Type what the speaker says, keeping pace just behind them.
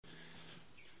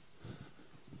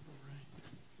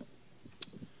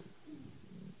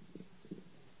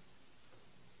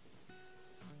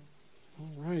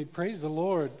Praise the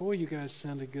Lord. Boy, you guys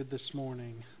sounded good this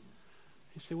morning.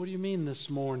 You say, what do you mean this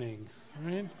morning?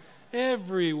 Right?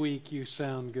 Every week you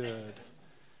sound good.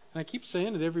 And I keep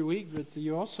saying it every week, but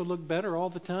you also look better all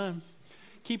the time.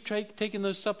 Keep taking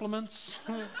those supplements.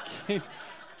 keep,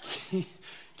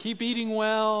 keep eating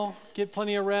well. Get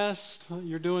plenty of rest.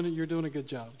 You're doing a good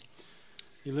job.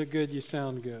 You look good. You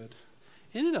sound good.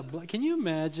 Can you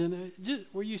imagine?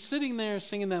 Were you sitting there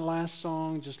singing that last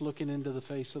song, just looking into the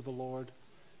face of the Lord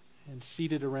and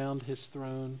seated around His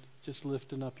throne, just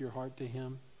lifting up your heart to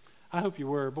Him? I hope you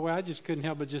were. Boy, I just couldn't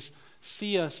help but just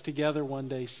see us together one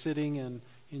day sitting and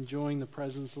enjoying the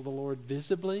presence of the Lord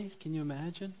visibly. Can you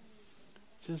imagine?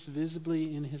 Just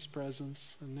visibly in His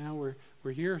presence. And now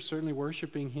we're here certainly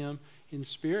worshiping Him in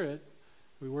spirit.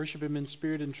 We worship Him in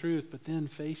spirit and truth, but then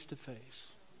face to face.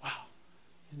 Wow.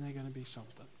 Isn't that going to be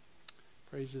something?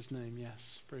 Praise His name.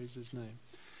 Yes, praise His name.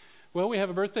 Well, we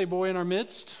have a birthday boy in our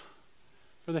midst,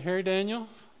 Brother Harry Daniel.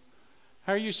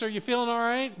 How are you, sir? You feeling all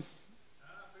right?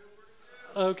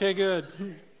 Okay, good.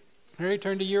 Harry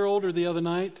turned a year older the other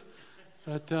night,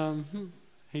 but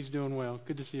he's doing well.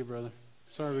 Good to see you, brother.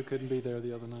 Sorry we couldn't be there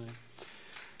the other night.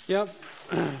 Yep.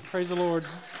 Praise the Lord.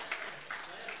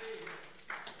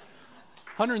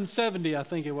 170, I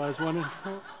think it was.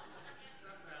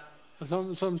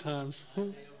 Sometimes.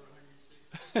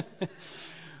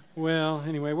 Well,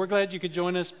 anyway, we're glad you could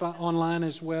join us online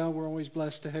as well. We're always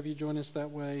blessed to have you join us that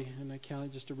way, and I count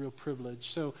it just a real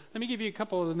privilege. So let me give you a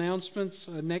couple of announcements.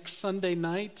 Next Sunday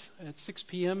night at 6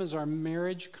 p.m. is our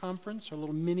marriage conference, our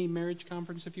little mini marriage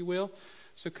conference, if you will.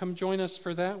 So come join us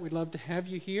for that. We'd love to have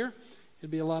you here.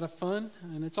 It'll be a lot of fun,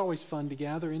 and it's always fun to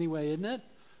gather anyway, isn't it?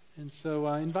 And so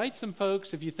invite some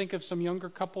folks. If you think of some younger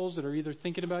couples that are either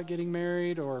thinking about getting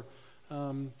married or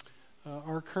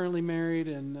are currently married,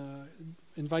 and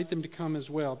invite them to come as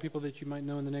well. People that you might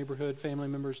know in the neighborhood, family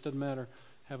members, doesn't matter.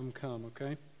 Have them come,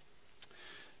 okay?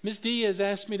 Ms. D has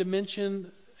asked me to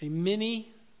mention a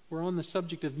we're on the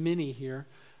subject of mini here,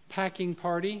 packing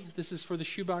party. This is for the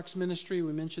Shoebox Ministry.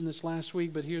 We mentioned this last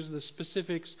week, but here's the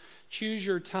specifics. Choose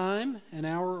your time, an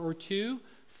hour or two,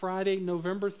 Friday,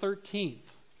 November 13th.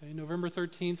 Okay, November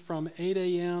 13th from 8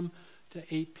 a.m. to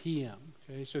 8 p.m.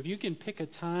 Okay, so if you can pick a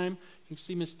time, you can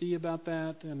see Miss D about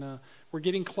that. And we're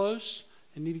getting close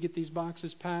and need to get these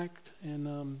boxes packed,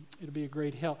 and it'll be a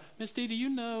great help. Miss D, do you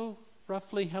know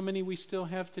roughly how many we still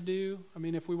have to do? I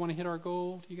mean, if we want to hit our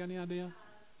goal, do you got any idea?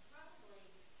 Roughly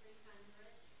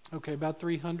 300. Okay, about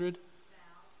 300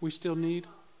 we still need?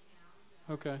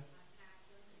 Okay.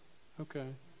 Okay.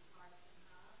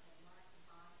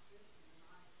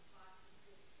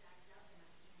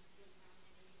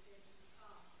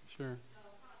 Sure.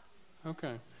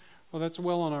 Okay. Well, that's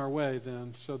well on our way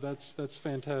then. So that's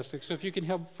fantastic. So if you can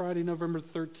help Friday, November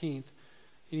 13th,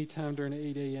 anytime during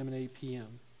 8 a.m. and 8 p.m.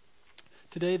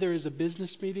 Today there is a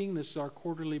business meeting. This is our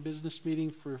quarterly business meeting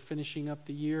for finishing up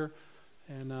the year.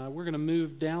 And we're going to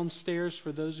move downstairs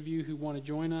for those of you who want to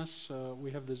join us.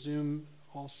 We have the Zoom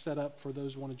all set up for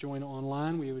those who want to join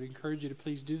online. We would encourage you to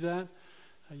please do that.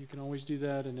 You can always do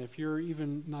that. And if you're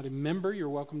even not a member, you're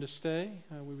welcome to stay.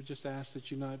 We would just ask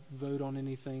that you not vote on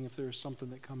anything if there's something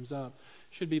that comes up.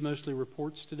 Should be mostly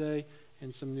reports today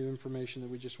and some new information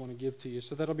that we just want to give to you.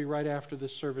 So that'll be right after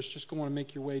this service. Just go on and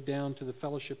make your way down to the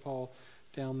fellowship hall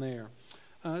down there.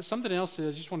 Something else that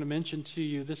I just want to mention to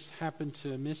you, this happened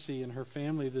to Missy and her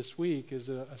family this week, is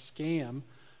a scam.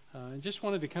 I just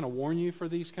wanted to kind of warn you for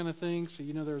these kind of things. So,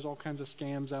 there's all kinds of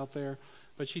scams out there.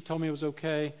 But she told me it was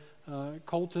okay.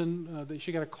 Colton,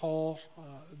 she got a call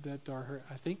that her,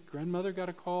 I think, grandmother got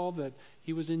a call that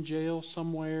he was in jail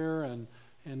somewhere and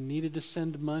needed to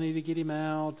send money to get him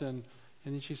out. And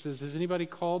then she says, has anybody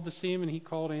called to see him? And he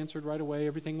called, answered right away.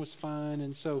 Everything was fine.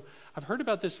 And so I've heard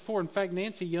about this before. In fact,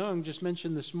 Nancy Young just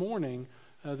mentioned this morning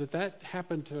that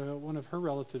happened to one of her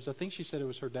relatives. I think she said it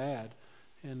was her dad.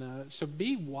 And so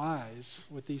be wise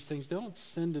with these things. Don't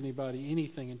send anybody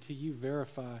anything until you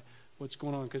verify what's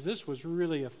going on, because this was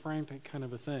really a frantic kind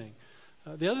of a thing.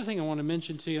 The other thing I want to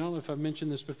mention to you, I don't know if I've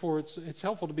mentioned this before, it's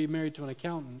helpful to be married to an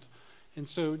accountant. And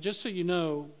so just so you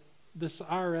know, this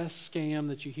IRS scam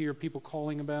that you hear people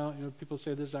calling about, people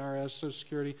say this is IRS, Social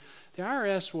Security. The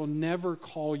IRS will never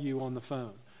call you on the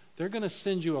phone. They're going to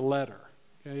send you a letter,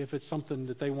 okay, if it's something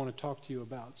that they want to talk to you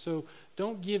about. So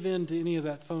don't give in to any of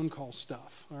that phone call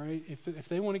stuff, all right? If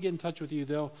they want to get in touch with you,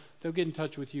 they'll get in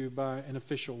touch with you by an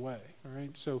official way, all right?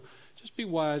 So just be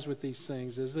wise with these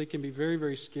things, as they can be very,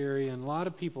 very scary, and a lot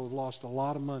of people have lost a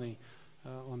lot of money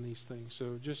on these things.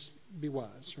 So just be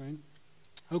wise, right?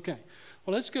 Okay.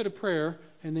 Well, let's go to prayer,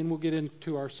 and then we'll get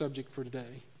into our subject for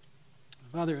today.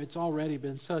 Father, it's already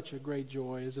been such a great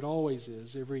joy, as it always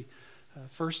is, every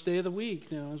first day of the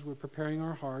week now as we're preparing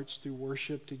our hearts through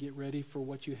worship to get ready for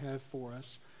what you have for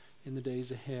us in the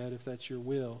days ahead, if that's your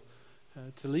will.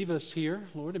 To leave us here,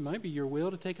 Lord, it might be your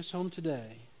will to take us home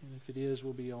today. And if it is,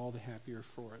 we'll be all the happier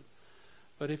for it.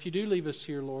 But if you do leave us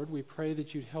here, Lord, we pray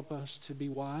that you'd help us to be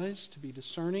wise, to be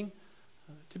discerning,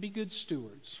 to be good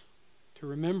stewards, to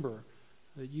remember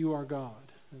that you are God.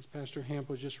 As Pastor Hamp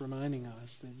was just reminding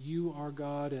us, that you are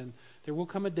God, and there will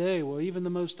come a day where even the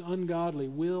most ungodly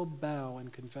will bow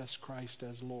and confess Christ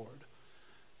as Lord.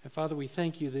 And Father, we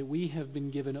thank you that we have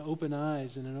been given open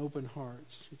eyes and an open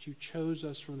hearts, that you chose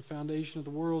us from the foundation of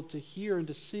the world to hear and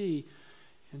to see.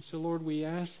 And so, Lord, we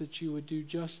ask that you would do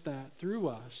just that through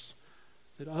us,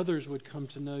 that others would come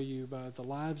to know you by the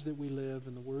lives that we live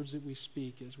and the words that we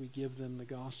speak as we give them the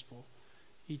gospel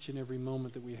each and every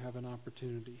moment that we have an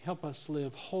opportunity. Help us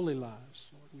live holy lives,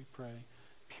 Lord, we pray,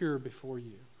 pure before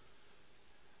you.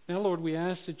 Now, Lord, we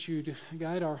ask that you'd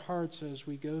guide our hearts as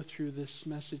we go through this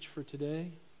message for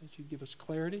today, that you'd give us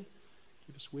clarity,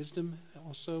 give us wisdom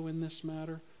also in this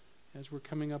matter as we're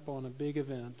coming up on a big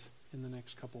event in the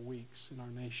next couple weeks in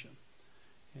our nation,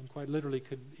 and quite literally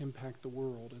could impact the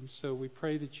world. And so we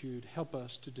pray that you'd help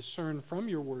us to discern from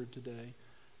your word today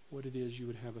what it is you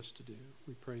would have us to do.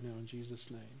 We pray now in Jesus'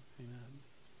 name. Amen.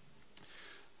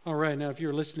 All right, now if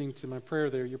you're listening to my prayer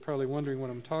there, you're probably wondering what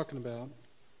I'm talking about.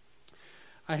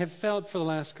 I have felt for the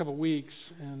last couple of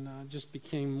weeks, and just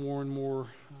became more and more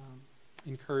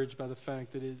encouraged by the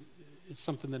fact that it's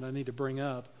something that I need to bring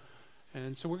up.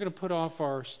 And so we're going to put off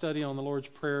our study on the Lord's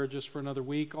Prayer just for another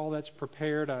week. All that's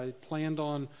prepared. I planned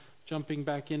on jumping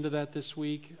back into that this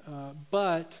week.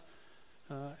 But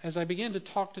as I began to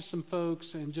talk to some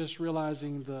folks and just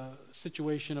realizing the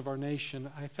situation of our nation,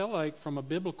 I felt like from a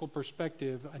biblical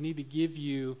perspective, I need to give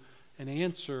you an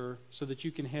answer so that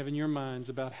you can have in your minds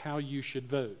about how you should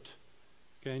vote.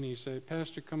 Okay, and you say,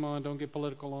 Pastor, come on, don't get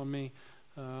political on me.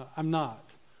 I'm not.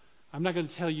 I'm not going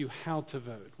to tell you how to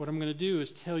vote. What I'm going to do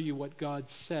is tell you what God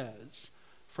says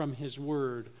from His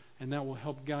Word, and that will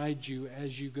help guide you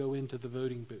as you go into the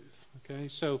voting booth. Okay,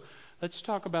 so let's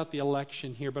talk about the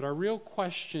election here. But our real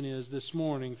question is this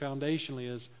morning, foundationally,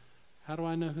 is how do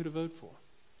I know who to vote for?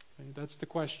 Okay, that's the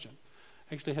question.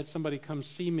 I actually had somebody come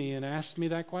see me and ask me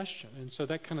that question. And so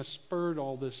that kind of spurred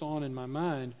all this on in my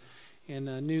mind, and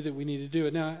I knew that we needed to do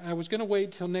it. Now, I was going to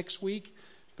wait till next week,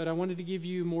 but I wanted to give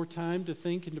you more time to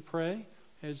think and to pray,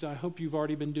 as I hope you've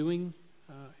already been doing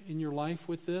in your life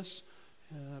with this,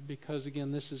 because,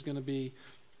 again, this is going to be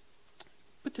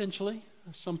potentially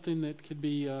something that could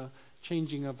be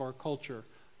changing of our culture.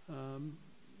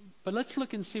 But let's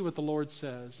look and see what the Lord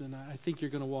says, and I think you're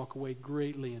going to walk away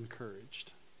greatly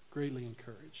encouraged. Greatly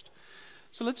encouraged.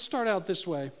 So let's start out this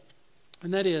way,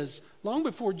 and that is, long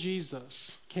before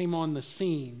Jesus came on the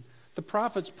scene, the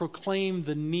prophets proclaimed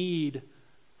the need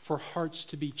for hearts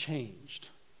to be changed.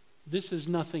 This is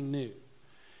nothing new.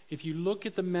 If you look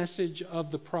at the message of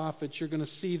the prophets, you're going to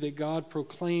see that God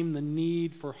proclaimed the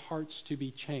need for hearts to be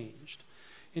changed.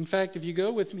 In fact, if you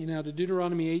go with me now to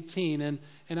Deuteronomy 18,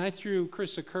 and I threw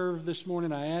Chris a curve this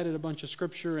morning. I added a bunch of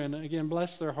scripture, and again,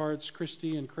 bless their hearts,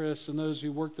 Christy and Chris and those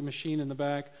who work the machine in the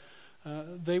back.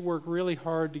 They work really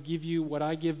hard to give you what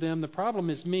I give them. The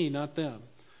problem is me, not them,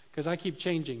 because I keep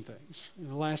changing things. In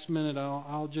the last minute,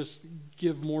 I'll just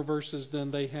give more verses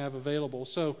than they have available.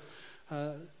 So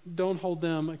don't hold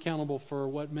them accountable for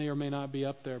what may or may not be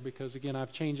up there, because, again,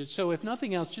 I've changed it. So if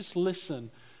nothing else, just listen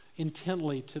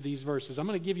intently to these verses. I'm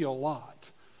going to give you a lot.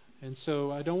 And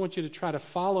so I don't want you to try to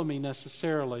follow me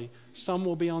necessarily. Some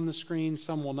will be on the screen,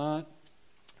 some will not.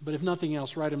 But if nothing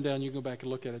else, write them down. You can go back and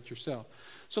look at it yourself.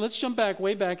 So let's jump back,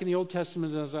 way back in the Old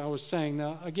Testament, as I was saying.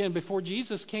 Now, again, before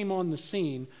Jesus came on the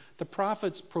scene, the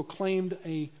prophets proclaimed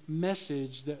a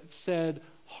message that said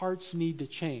hearts need to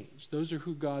change. Those are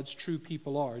who God's true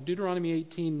people are. Deuteronomy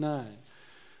 18:9.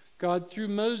 God, through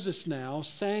Moses now,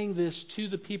 saying this to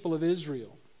the people of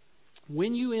Israel.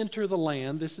 When you enter the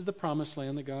land, this is the promised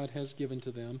land that God has given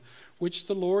to them, which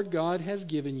the Lord God has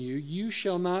given you, you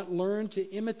shall not learn to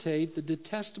imitate the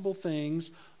detestable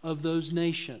things of those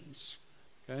nations.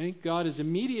 Okay? God is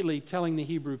immediately telling the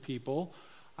Hebrew people,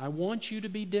 I want you to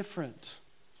be different.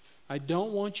 I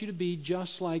don't want you to be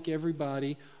just like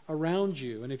everybody around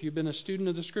you. And if you've been a student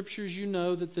of the Scriptures, you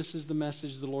know that this is the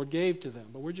message the Lord gave to them.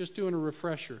 But we're just doing a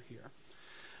refresher here.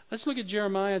 Let's look at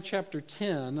Jeremiah chapter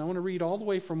 10. I want to read all the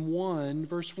way from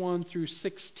verse 1 through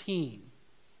 16.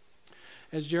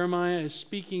 As Jeremiah is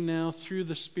speaking now through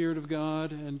the Spirit of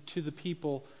God and to the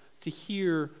people to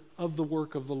hear of the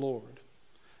work of the Lord.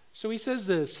 So he says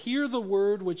this, hear the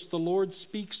word which the Lord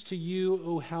speaks to you,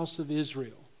 O house of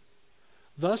Israel.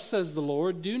 Thus says the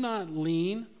Lord, do not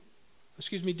lean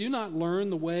do not learn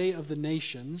the way of the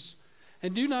nations,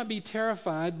 and do not be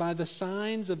terrified by the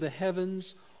signs of the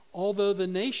heavens, although the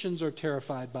nations are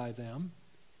terrified by them.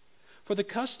 For the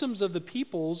customs of the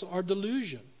peoples are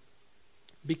delusion.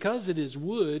 Because it is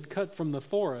wood cut from the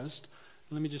forest.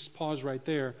 Let me just pause right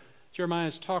there. Jeremiah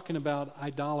is talking about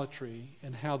idolatry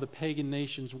and how the pagan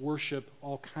nations worship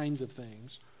all kinds of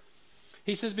things.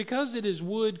 He says, because it is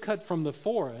wood cut from the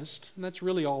forest, and that's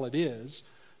really all it is,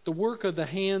 the work of the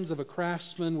hands of a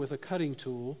craftsman with a cutting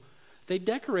tool, they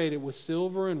decorate it with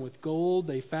silver and with gold,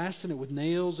 they fasten it with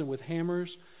nails and with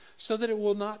hammers, so that it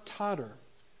will not totter.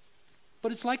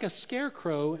 But it's like a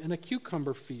scarecrow in a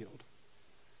cucumber field,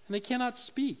 and they cannot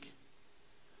speak.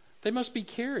 They must be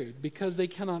carried because they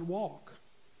cannot walk.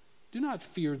 Do not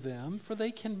fear them, for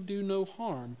they can do no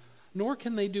harm, nor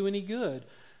can they do any good.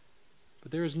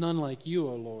 But there is none like you,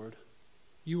 O Lord.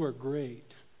 You are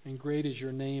great, and great is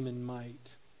your name in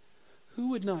might.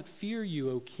 Who would not fear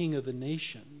you, O King of the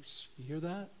nations? You hear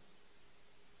that?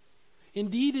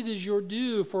 Indeed, it is your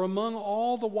due, for among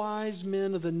all the wise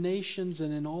men of the nations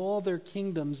and in all their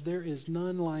kingdoms there is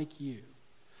none like you.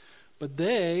 But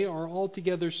they are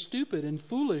altogether stupid and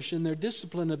foolish in their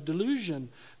discipline of delusion.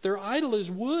 Their idol is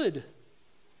wood.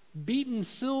 Beaten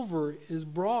silver is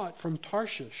brought from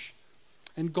Tarshish,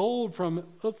 and gold from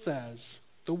Uphaz,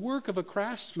 the work of a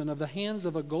craftsman of the hands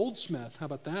of a goldsmith. How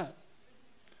about that?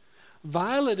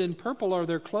 Violet and purple are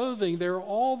their clothing. They are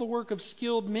all the work of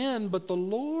skilled men, but the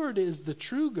Lord is the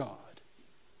true God.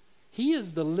 He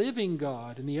is the living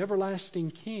God and the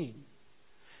everlasting King.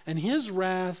 And at his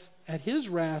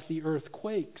wrath the earth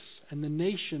quakes, and the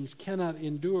nations cannot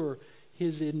endure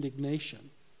his indignation.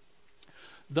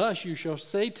 Thus you shall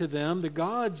say to them, the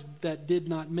gods that did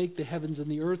not make the heavens and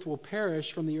the earth will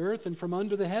perish from the earth and from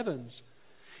under the heavens.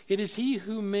 It is he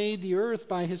who made the earth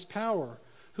by his power,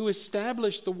 who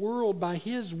established the world by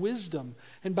his wisdom,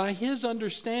 and by his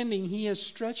understanding he has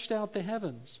stretched out the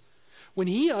heavens. When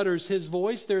he utters his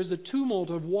voice, there is a tumult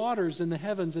of waters in the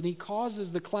heavens, and he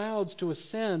causes the clouds to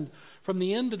ascend from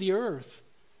the end of the earth.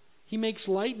 He makes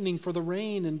lightning for the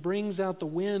rain and brings out the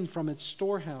wind from its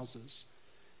storehouses.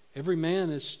 Every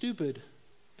man is stupid,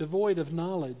 devoid of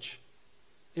knowledge.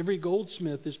 Every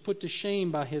goldsmith is put to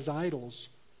shame by his idols.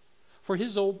 For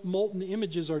his old molten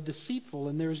images are deceitful,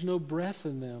 and there is no breath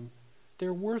in them. They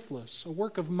are worthless, a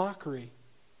work of mockery.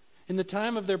 In the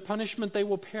time of their punishment they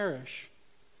will perish.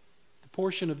 The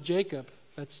portion of Jacob,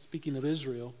 that's speaking of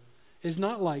Israel, is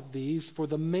not like these, for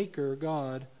the Maker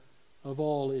God of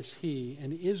all is he,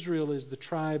 and Israel is the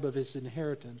tribe of his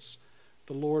inheritance.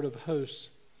 The Lord of hosts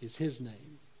is his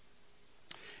name.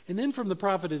 And then from the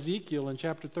prophet Ezekiel in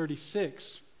chapter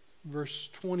 36, verse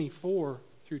 24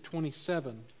 through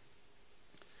 27.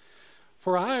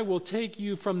 For I will take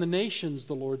you from the nations,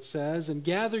 the Lord says, and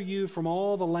gather you from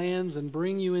all the lands and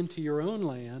bring you into your own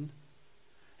land.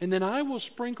 And then I will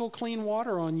sprinkle clean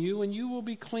water on you, and you will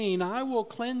be clean. I will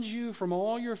cleanse you from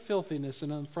all your filthiness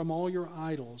and from all your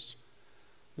idols.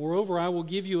 Moreover, I will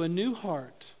give you a new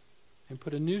heart and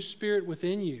put a new spirit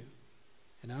within you.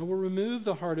 And I will remove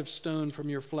the heart of stone from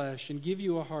your flesh and give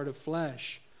you a heart of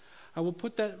flesh. I will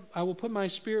put my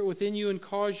spirit within you and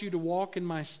cause you to walk in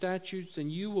my statutes,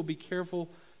 and you will be careful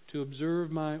to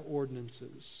observe my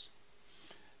ordinances.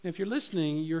 Now, if you're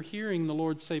listening, you're hearing the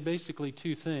Lord say basically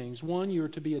two things. One, you're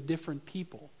to be a different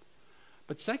people.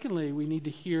 But secondly, we need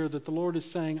to hear that the Lord is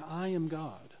saying, I am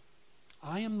God.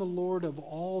 I am the Lord of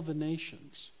all the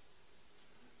nations.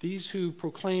 These who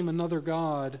proclaim another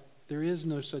God, there is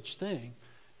no such thing.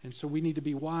 And so we need to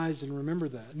be wise and remember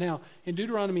that. Now, in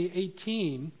Deuteronomy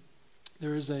 18,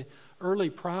 there is an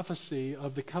early prophecy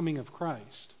of the coming of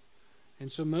Christ.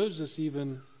 And so Moses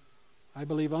even, I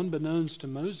believe unbeknownst to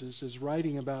Moses, is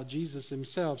writing about Jesus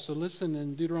himself. So listen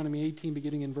in Deuteronomy 18,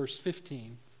 beginning in verse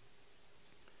 15.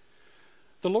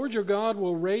 The Lord your God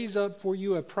will raise up for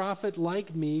you a prophet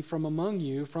like me from among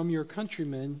you, from your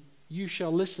countrymen. You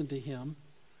shall listen to him.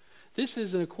 This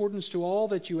is in accordance to all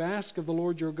that you ask of the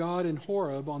Lord your God in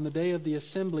Horeb on the day of the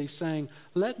assembly, saying,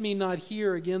 Let me not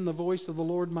hear again the voice of the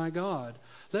Lord my God.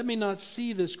 Let me not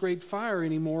see this great fire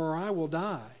anymore, or I will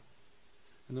die.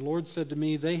 And the Lord said to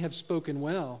me, They have spoken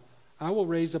well. I will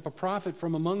raise up a prophet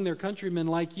from among their countrymen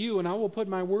like you, and I will put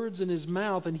my words in his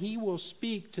mouth, and he will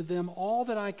speak to them all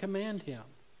that I command him.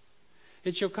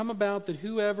 It shall come about that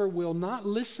whoever will not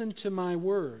listen to my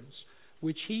words,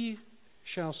 which he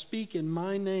shall speak in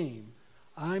my name,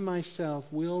 I myself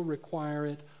will require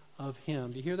it of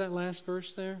him. Do you hear that last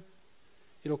verse there?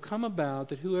 It'll come about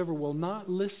that whoever will not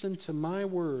listen to my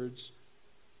words,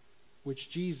 which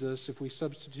Jesus, if we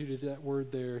substituted that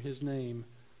word there, his name,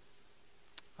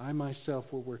 I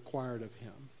myself will require it of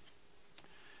him.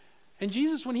 And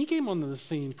Jesus, when he came onto the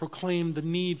scene, proclaimed the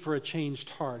need for a changed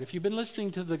heart. If you've been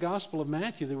listening to the Gospel of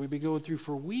Matthew that we've been going through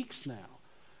for weeks now,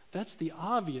 that's the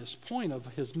obvious point of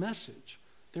his message.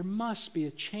 There must be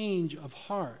a change of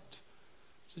heart.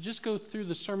 So just go through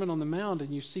the Sermon on the Mount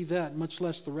and you see that, much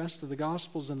less the rest of the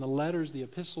Gospels and the letters, the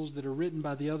epistles that are written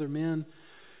by the other men.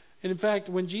 And in fact,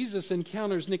 when Jesus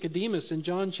encounters Nicodemus in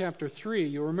John chapter 3,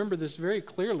 you'll remember this very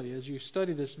clearly as you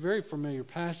study this very familiar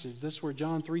passage. This is where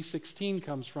John 3:16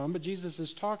 comes from. But Jesus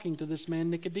is talking to this man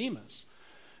Nicodemus.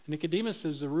 Nicodemus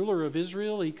is the ruler of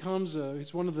Israel. He comes,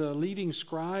 he's one of the leading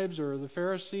scribes or the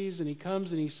Pharisees, and he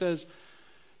comes and he says,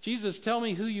 Jesus, tell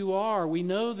me who you are. We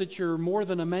know that you're more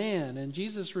than a man. And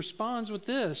Jesus responds with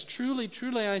this, truly,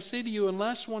 truly, I say to you,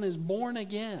 unless one is born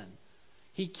again,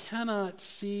 he cannot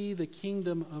see the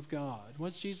kingdom of God.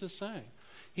 What's Jesus saying?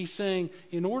 He's saying,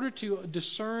 in order to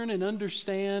discern and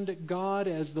understand God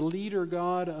as the leader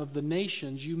God of the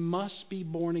nations, you must be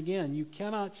born again. You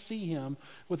cannot see him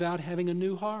without having a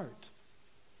new heart.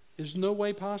 There's no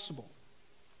way possible.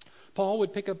 Paul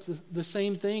would pick up the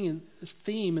same theme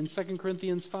in 2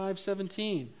 Corinthians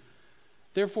 5:17.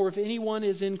 Therefore, if anyone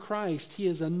is in Christ, he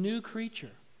is a new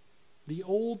creature. The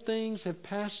old things have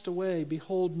passed away.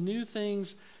 Behold, new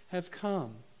things have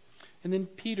come. And then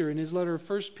Peter, in his letter of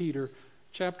 1 Peter,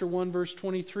 chapter 1, verse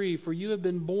 23, for you have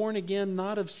been born again,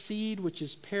 not of seed which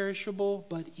is perishable,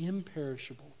 but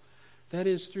imperishable. That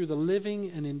is through the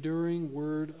living and enduring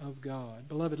Word of God.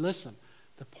 Beloved, listen.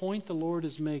 The point the Lord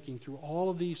is making through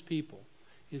all of these people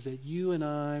is that you and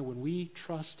I, when we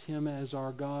trust him as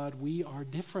our God, we are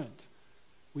different.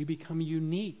 We become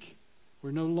unique.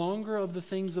 We're no longer of the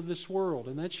things of this world.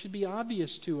 And that should be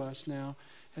obvious to us now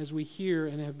as we hear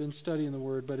and have been studying the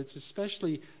Word. But it's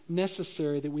especially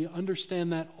necessary that we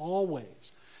understand that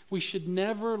always. We should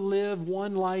never live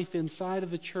one life inside of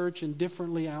the church and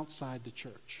differently outside the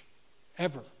church.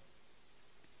 Ever.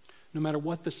 No matter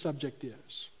what the subject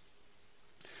is.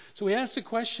 So we ask the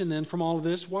question then from all of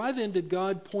this, why then did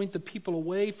God point the people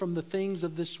away from the things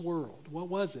of this world? What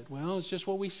was it? Well, it's just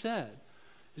what we said.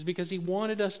 It's because he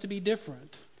wanted us to be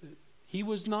different. He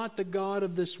was not the God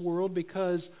of this world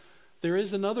because there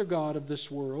is another God of this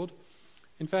world.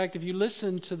 In fact, if you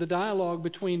listen to the dialogue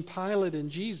between Pilate and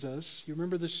Jesus, you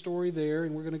remember the story there,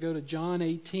 and we're going to go to John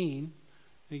 18.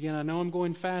 And again, I know I'm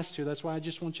going fast here. That's why I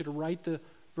just want you to write the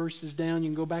verses down. You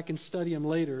can go back and study them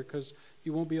later because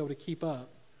you won't be able to keep up.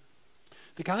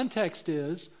 The context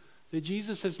is that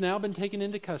Jesus has now been taken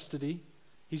into custody.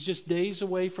 He's just days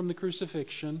away from the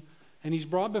crucifixion. And he's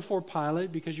brought before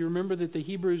Pilate because you remember that the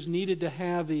Hebrews needed to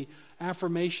have the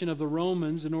affirmation of the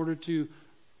Romans in order to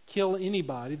kill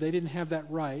anybody. They didn't have that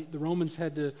right. The Romans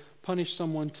had to punish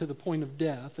someone to the point of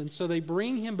death. And so they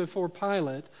bring him before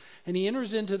Pilate, and he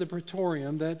enters into the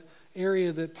praetorium, that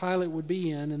area that Pilate would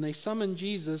be in, and they summon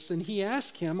Jesus, and he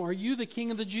asks him, are you the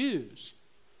king of the Jews?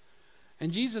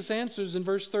 And Jesus answers in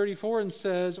verse 34 and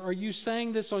says, are you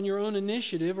saying this on your own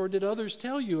initiative, or did others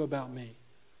tell you about me?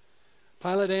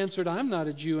 Pilate answered, I'm not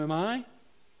a Jew, am I?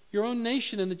 Your own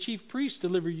nation and the chief priests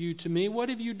delivered you to me. What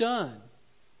have you done?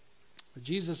 But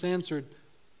Jesus answered,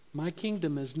 my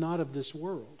kingdom is not of this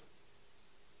world.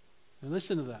 Now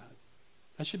listen to that.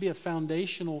 That should be a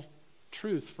foundational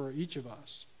truth for each of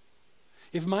us.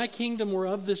 If my kingdom were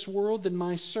of this world, then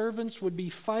my servants would be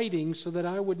fighting so that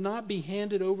I would not be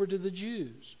handed over to the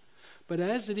Jews. But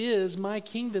as it is, my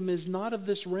kingdom is not of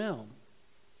this realm.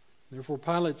 Therefore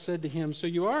Pilate said to him, so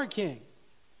you are a king?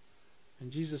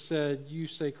 And Jesus said, you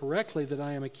say correctly that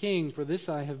I am a king. For this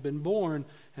I have been born,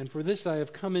 and for this I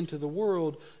have come into the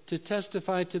world, to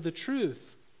testify to the truth.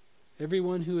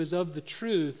 Everyone who is of the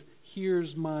truth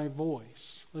hears my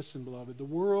voice. Listen, beloved, the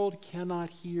world cannot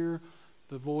hear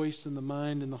the voice and the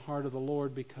mind and the heart of the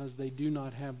Lord because they do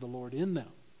not have the Lord in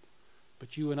them.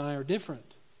 But you and I are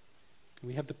different.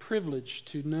 We have the privilege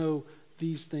to know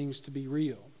these things to be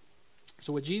real.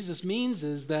 So what Jesus means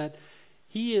is that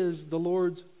he is the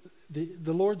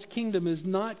Lord's kingdom is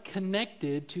not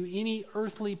connected to any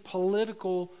earthly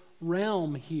political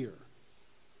realm here.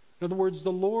 In other words,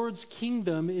 the Lord's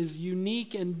kingdom is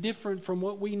unique and different from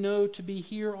what we know to be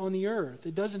here on the earth.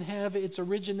 It doesn't have its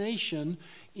origination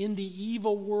in the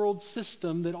evil world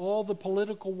system that all the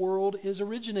political world is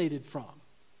originated from.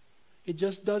 It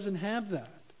just doesn't have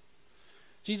that.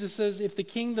 Jesus says if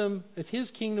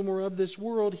his kingdom were of this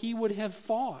world, he would have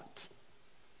fought.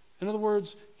 In other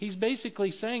words, he's basically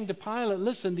saying to Pilate,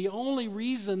 listen, the only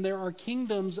reason there are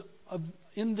kingdoms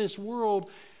in this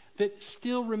world that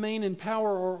still remain in power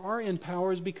or are in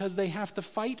power is because they have to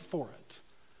fight for it.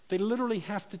 They literally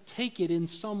have to take it in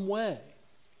some way.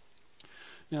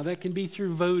 Now, that can be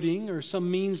through voting or some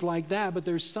means like that, but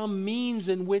there's some means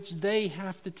in which they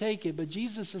have to take it. But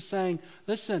Jesus is saying,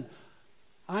 listen,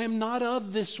 I am not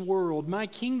of this world. My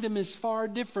kingdom is far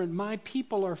different. My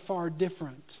people are far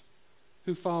different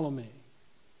who follow me.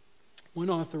 One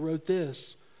author wrote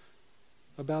this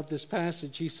about this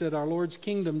passage. He said, our Lord's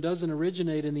kingdom doesn't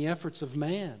originate in the efforts of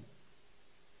man.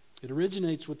 It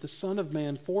originates with the Son of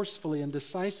Man forcefully and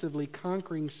decisively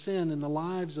conquering sin in the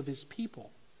lives of His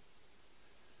people,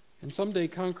 and someday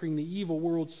conquering the evil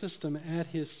world system at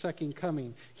His second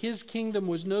coming. His kingdom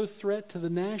was no threat to the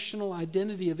national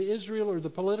identity of Israel or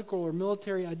the political or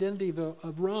military identity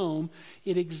of Rome.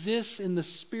 It exists in the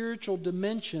spiritual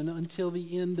dimension until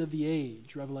the end of the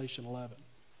age, Revelation 11.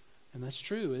 And that's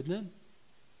true, isn't it?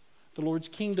 The Lord's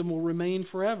kingdom will remain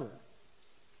forever.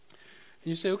 And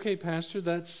you say, okay, Pastor,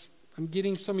 I'm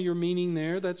getting some of your meaning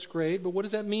there. That's great. But what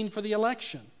does that mean for the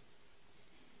election?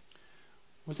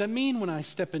 What does that mean when I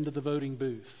step into the voting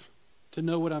booth to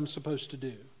know what I'm supposed to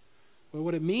do? Well,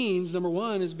 what it means, number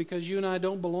one, is because you and I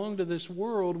don't belong to this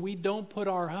world, we don't put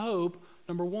our hope,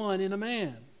 number one, in a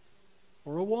man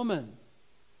or a woman.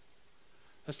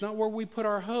 That's not where we put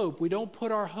our hope. We don't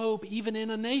put our hope even in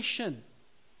a nation,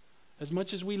 as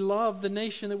much as we love the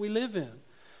nation that we live in.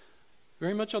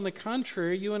 Very much on the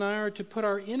contrary, you and I are to put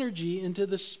our energy into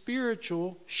the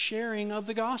spiritual sharing of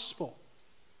the gospel.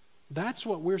 That's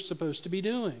what we're supposed to be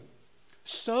doing,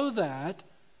 so that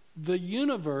the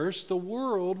universe, the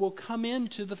world, will come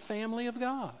into the family of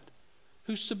God,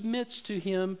 who submits to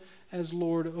Him as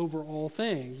Lord over all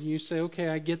things. And you say, okay,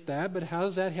 I get that, but how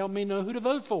does that help me know who to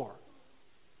vote for?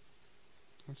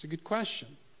 That's a good question.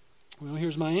 Well,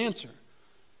 here's my answer.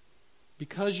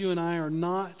 Because you and I are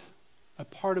not a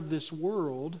part of this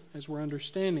world, as we're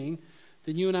understanding,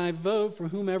 then you and I vote for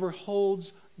whomever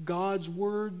holds God's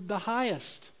word the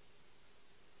highest.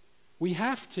 We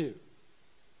have to,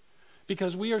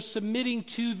 because we are submitting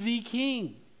to the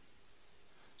King.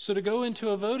 So to go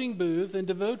into a voting booth and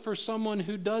to vote for someone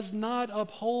who does not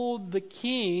uphold the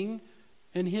King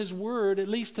and His word, at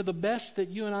least to the best that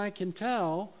you and I can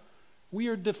tell, we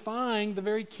are defying the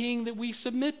very King that we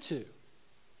submit to.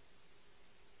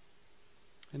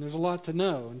 And there's a lot to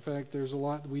know. In fact, there's a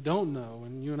lot we don't know,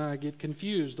 and you and I get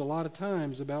confused a lot of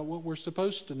times about what we're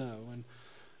supposed to know. And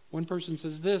one person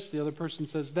says this, the other person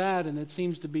says that, and it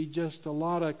seems to be just a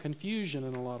lot of confusion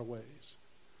in a lot of ways.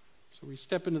 So we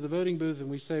step into the voting booth and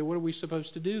we say, what are we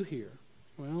supposed to do here?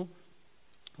 Well,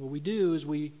 what we do is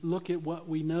we look at what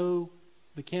we know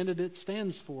the candidate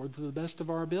stands for to the best of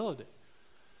our ability,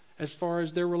 as far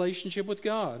as their relationship with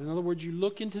God. In other words, you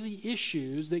look into the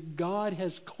issues that God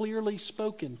has clearly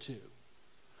spoken to.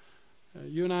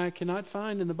 You and I cannot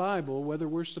find in the Bible whether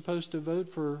we're supposed to vote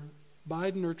for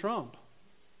Biden or Trump.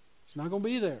 It's not going to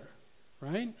be there,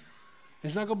 right?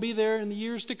 It's not going to be there in the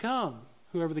years to come,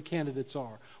 whoever the candidates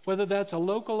are. Whether that's a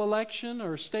local election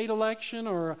or a state election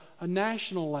or a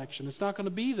national election, it's not going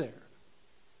to be there.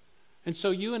 And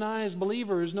so you and I as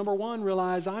believers, number one,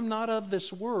 realize I'm not of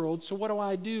this world, so what do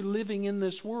I do living in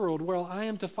this world? Well, I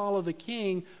am to follow the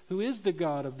King who is the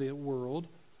God of the world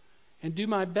and do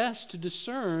my best to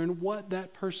discern what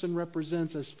that person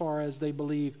represents as far as they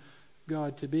believe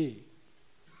God to be.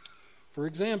 For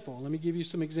example, let me give you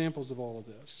some examples of all of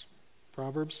this.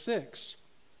 Proverbs 6,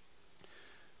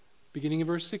 beginning in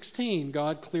verse 16,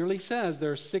 God clearly says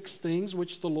there are 6 things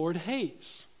which the Lord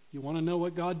hates. You want to know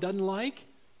what God doesn't like?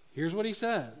 Here's what He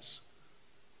says.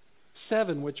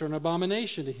 7 which are an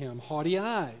abomination to Him. Haughty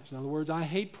eyes. In other words, I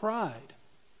hate pride.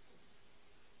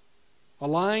 A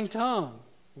lying tongue.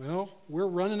 Well, we're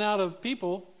running out of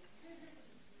people.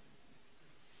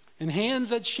 And hands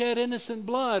that shed innocent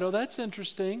blood. Oh, that's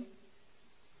interesting.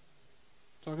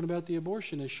 Talking about the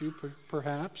abortion issue,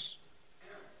 perhaps.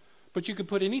 But you could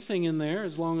put anything in there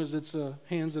as long as it's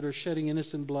hands that are shedding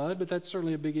innocent blood. But that's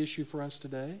certainly a big issue for us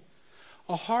today.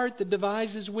 A heart that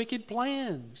devises wicked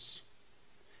plans.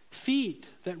 Feet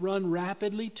that run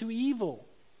rapidly to evil.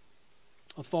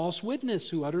 A false witness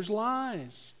who utters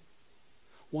lies.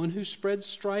 One who spreads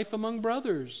strife among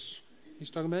brothers. He's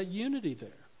talking about unity there.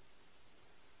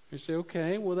 You say,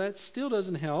 okay, well that still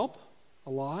doesn't help a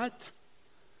lot.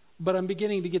 But I'm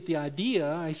beginning to get the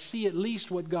idea. I see at least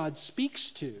what God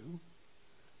speaks to.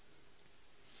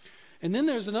 And then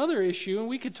there's another issue, and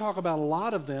we could talk about a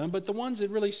lot of them, but the ones that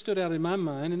really stood out in my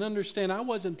mind, and understand I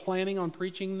wasn't planning on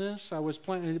preaching this.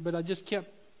 But I just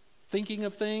kept thinking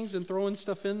of things and throwing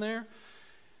stuff in there.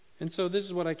 And so this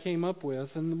is what I came up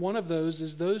with. And one of those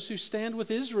is those who stand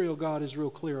with Israel, God is real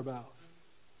clear about.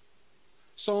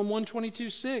 Psalm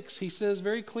 122:6, He says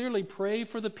very clearly, pray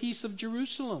for the peace of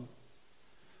Jerusalem.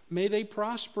 May they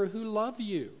prosper who love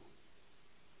you.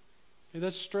 Okay,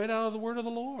 that's straight out of the word of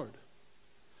the Lord.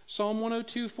 Psalm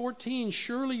 102:14,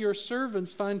 surely your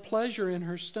servants find pleasure in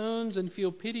her stones and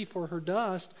feel pity for her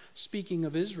dust, speaking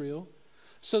of Israel.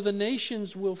 So the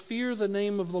nations will fear the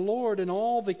name of the Lord, and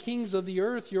all the kings of the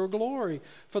earth your glory.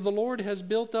 For the Lord has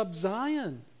built up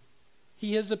Zion.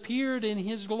 He has appeared in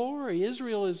his glory.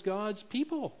 Israel is God's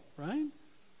people, right?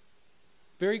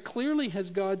 Very clearly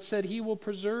has God said he will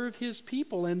preserve his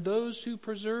people and those who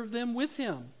preserve them with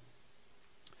him.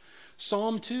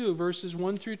 Psalm 2, verses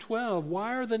 1 through 12.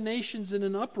 Why are the nations in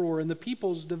an uproar and the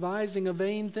peoples devising a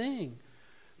vain thing?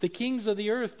 The kings of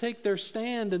the earth take their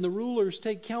stand, and the rulers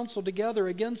take counsel together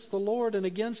against the Lord and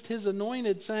against his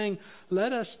anointed, saying,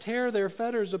 let us tear their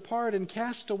fetters apart and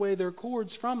cast away their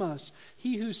cords from us.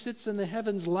 He who sits in the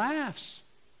heavens laughs.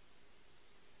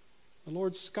 The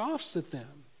Lord scoffs at them.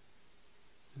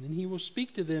 And then he will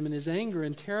speak to them in his anger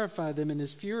and terrify them in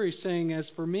his fury, saying, as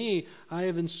for me, I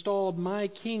have installed my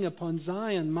king upon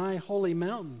Zion, my holy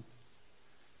mountain.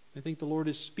 I think the Lord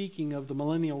is speaking of the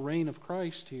millennial reign of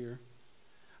Christ here.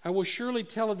 I will surely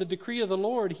tell of the decree of the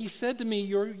Lord. He said to me,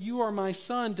 you are my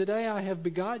son. Today I have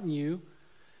begotten you.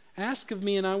 Ask of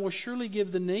me, and I will surely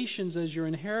give the nations as your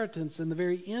inheritance and the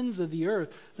very ends of the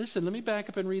earth. Listen, let me back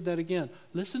up and read that again.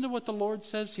 Listen to what the Lord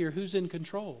says here. Who's in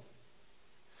control?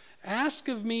 Ask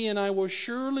of me, and I will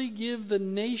surely give the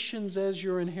nations as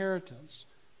your inheritance.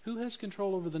 Who has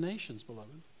control over the nations,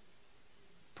 beloved?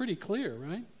 Pretty clear,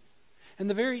 right? And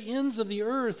the very ends of the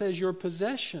earth as your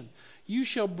possession. You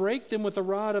shall break them with a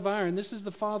rod of iron. This is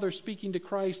the Father speaking to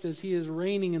Christ as he is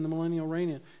reigning in the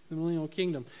millennial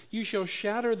kingdom. You shall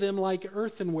shatter them like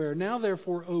earthenware. Now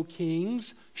therefore, O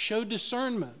kings, show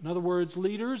discernment. In other words,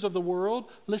 leaders of the world,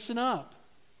 listen up.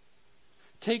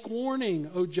 Take warning,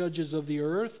 O judges of the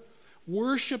earth.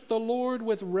 Worship the Lord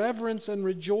with reverence and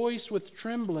rejoice with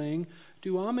trembling.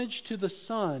 Do homage to the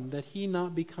Son, that he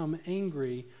not become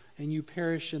angry and you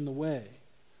perish in the way.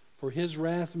 For his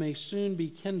wrath may soon be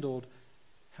kindled.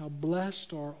 How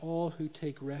blessed are all who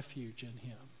take refuge in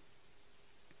him.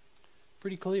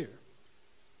 Pretty clear.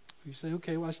 You say,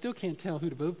 okay, well, I still can't tell who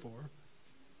to vote for.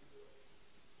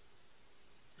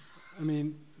 I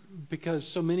mean, because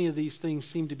so many of these things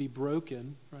seem to be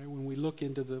broken, right, when we look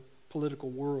into the political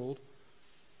world.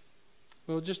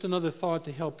 Well, just another thought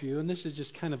to help you, and this is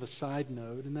just kind of a side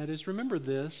note, and that is, remember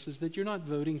this, is that you're not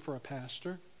voting for a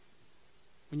pastor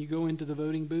when you go into the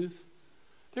voting booth.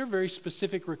 There are very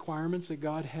specific requirements that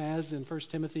God has in 1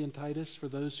 Timothy and Titus for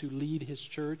those who lead his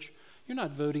church. You're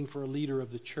not voting for a leader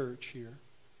of the church here.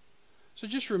 So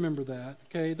just remember that,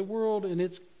 okay? The world and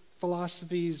its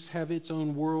philosophies have its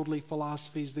own worldly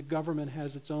philosophies. The government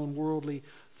has its own worldly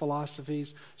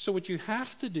philosophies. So what you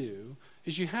have to do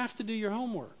is you have to do your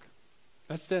homework.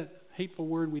 That's that hateful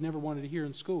word we never wanted to hear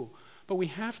in school. But we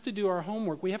have to do our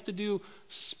homework. We have to do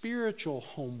spiritual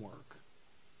homework.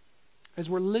 As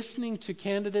we're listening to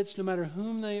candidates, no matter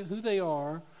who they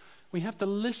are, we have to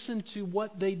listen to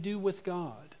what they do with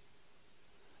God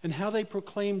and how they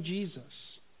proclaim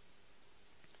Jesus.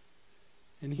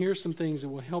 And here's some things that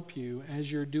will help you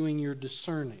as you're doing your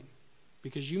discerning.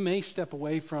 Because you may step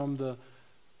away from the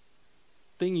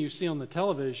thing you see on the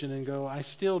television and go, I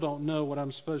still don't know what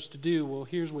I'm supposed to do. Well,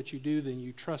 here's what you do then.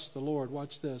 You trust the Lord.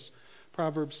 Watch this.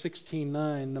 Proverbs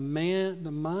 16:9.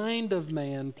 The mind of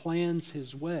man plans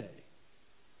his way,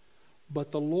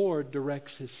 but the Lord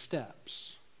directs his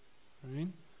steps. Right?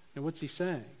 And what's he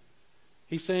saying?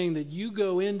 He's saying that you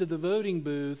go into the voting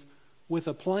booth with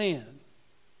a plan,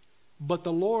 but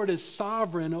the Lord is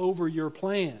sovereign over your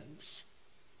plans.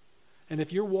 And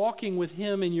if you're walking with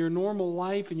him in your normal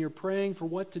life and you're praying for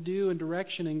what to do and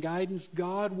direction and guidance,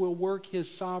 God will work his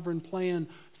sovereign plan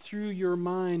through your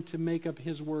mind to make up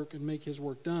his work and make his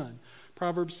work done.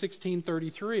 Proverbs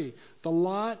 16:33, the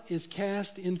lot is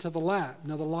cast into the lap.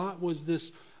 Now the lot was this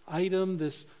item,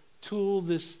 this tool,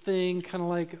 this thing, kind of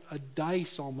like a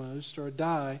dice almost, or a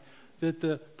die, that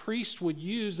the priest would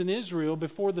use in Israel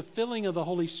before the filling of the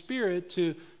Holy Spirit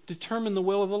to determine the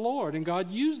will of the Lord. And God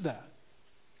used that.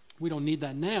 We don't need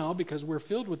that now because we're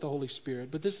filled with the Holy Spirit.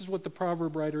 But this is what the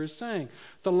proverb writer is saying.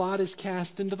 The lot is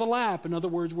cast into the lap. In other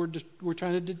words, we're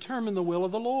trying to determine the will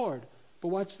of the Lord. But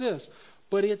watch this.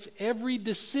 But its every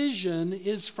decision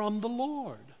is from the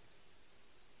Lord.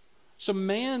 So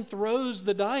man throws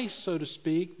the dice, so to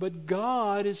speak, but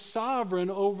God is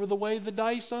sovereign over the way the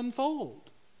dice unfold.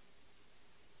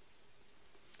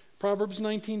 Proverbs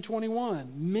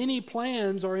 19:21. Many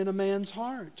plans are in a man's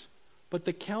heart, but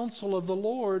the counsel of the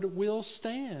Lord will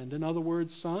stand. In other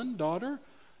words, son, daughter,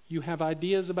 you have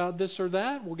ideas about this or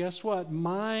that? Well, guess what?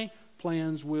 My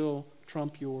plans will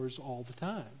trump yours all the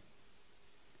time.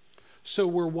 So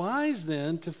we're wise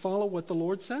then to follow what the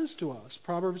Lord says to us.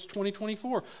 Proverbs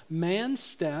 20:24. Man's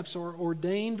steps are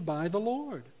ordained by the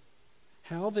Lord.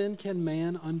 How then can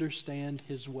man understand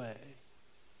his way?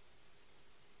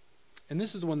 And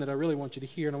this is the one that I really want you to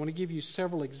hear, and I want to give you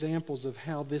several examples of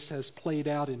how this has played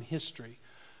out in history,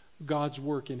 God's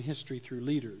work in history through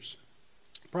leaders.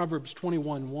 Proverbs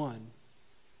 21:1.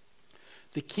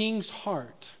 The king's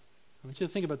heart. I want you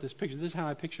to think about this picture. This is how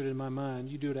I pictured it in my mind.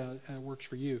 You do it how it works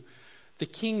for you. The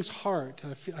king's heart,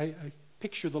 I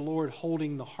picture the Lord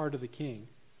holding the heart of the king,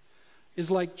 is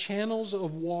like channels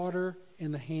of water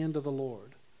in the hand of the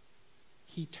Lord.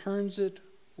 He turns it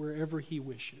wherever he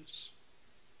wishes.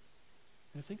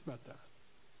 Now think about that.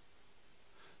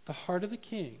 The heart of the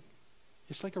king,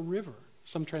 it's like a river,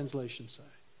 some translations say.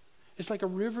 It's like a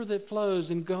river that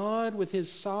flows, and God, with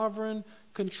his sovereign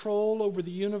control over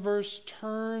the universe,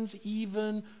 turns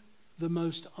even the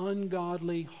most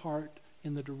ungodly heart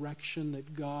in the direction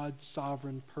that God's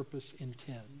sovereign purpose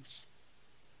intends.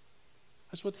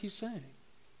 That's what he's saying.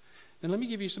 And let me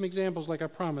give you some examples like I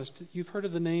promised. You've heard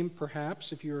of the name,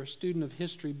 perhaps, if you're a student of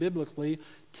history biblically,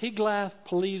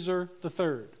 Tiglath-Pileser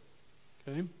III.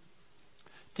 Okay?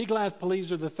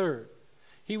 Tiglath-Pileser III.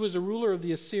 He was a ruler of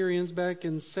the Assyrians back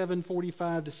in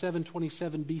 745 to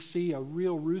 727 BC, a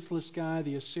real ruthless guy.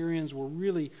 The Assyrians were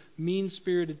really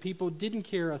mean-spirited people, didn't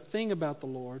care a thing about the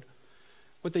Lord.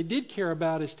 What they did care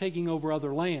about is taking over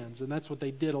other lands, and that's what they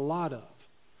did a lot of.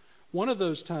 One of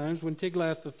those times when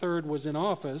Tiglath III was in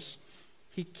office,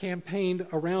 he campaigned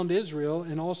around Israel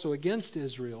and also against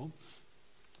Israel.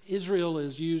 Israel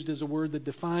is used as a word that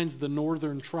defines the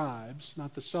northern tribes,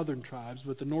 not the southern tribes,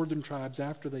 but the northern tribes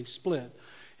after they split.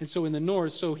 And so in the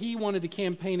north, so he wanted to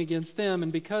campaign against them,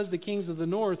 and because the kings of the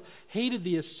north hated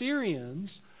the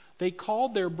Assyrians, they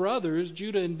called their brothers,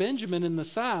 Judah and Benjamin in the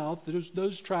south,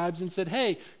 those tribes, and said,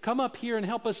 hey, come up here and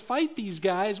help us fight these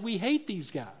guys. We hate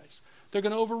these guys. They're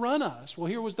going to overrun us. Well,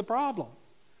 here was the problem.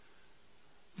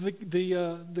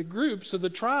 The groups of the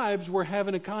tribes were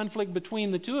having a conflict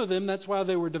between the two of them. That's why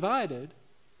they were divided.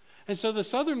 And so the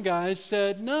southern guys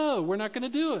said, no, we're not going to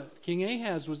do it. King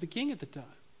Ahaz was the king at the time.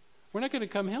 We're not going to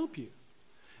come help you.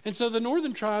 And so the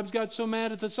northern tribes got so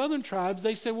mad at the southern tribes,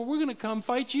 they said, well, we're going to come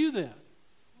fight you then.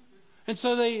 And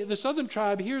so the southern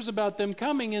tribe hears about them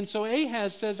coming, and so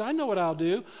Ahaz says, I know what I'll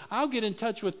do. I'll get in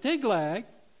touch with Tiglath,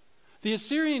 the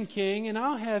Assyrian king, and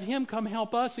I'll have him come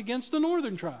help us against the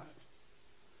northern tribe.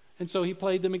 And so he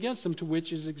played them against them, to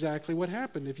which is exactly what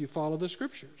happened if you follow the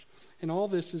scriptures. And all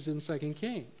this is in 2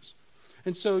 Kings.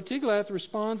 And so Tiglath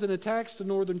responds and attacks the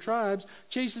northern tribes,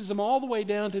 chases them all the way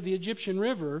down to the Egyptian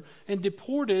river, and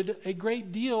deported a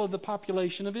great deal of the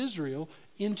population of Israel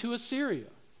into Assyria,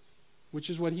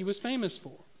 which is what he was famous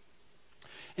for.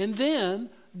 And then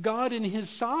God in his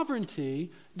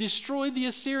sovereignty destroyed the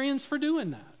Assyrians for doing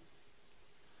that.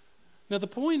 Now the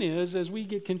point is, as we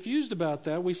get confused about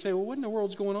that, we say, well, what in the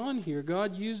world's going on here?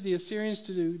 God used the Assyrians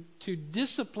to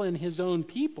discipline his own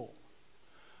people.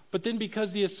 But then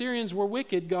because the Assyrians were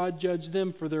wicked, God judged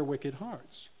them for their wicked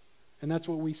hearts. And that's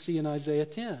what we see in Isaiah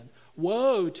 10.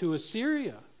 Woe to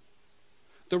Assyria!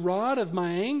 The rod of my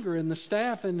anger and the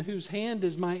staff in whose hand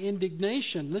is my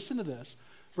indignation. Listen to this.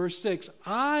 Verse 6.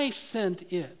 I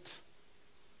sent it.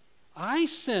 I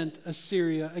sent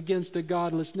Assyria against a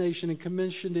godless nation and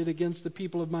commissioned it against the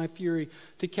people of my fury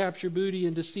to capture booty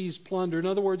and to seize plunder. In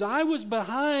other words, I was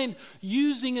behind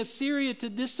using Assyria to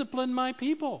discipline my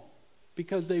people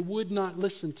because they would not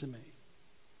listen to me,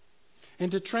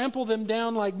 and to trample them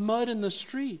down like mud in the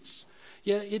streets.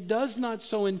 Yet it does not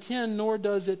so intend, nor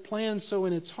does it plan so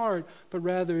in its heart, but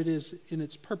rather it is in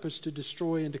its purpose to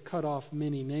destroy and to cut off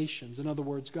many nations. In other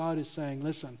words, God is saying,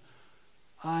 listen,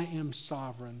 I am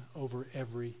sovereign over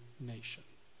every nation.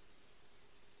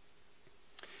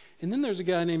 And then there's a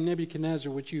guy named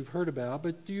Nebuchadnezzar, which you've heard about,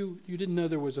 but you didn't know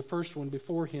there was a first one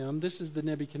before him. This is the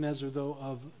Nebuchadnezzar, though,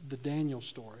 of the Daniel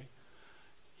story.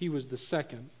 He was the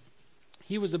second.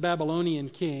 He was a Babylonian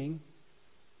king,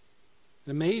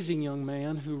 an amazing young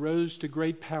man who rose to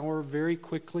great power very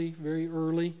quickly, very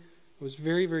early, was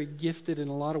very, very gifted in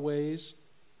a lot of ways.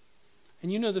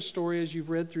 And you know the story as you've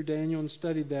read through Daniel and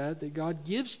studied that God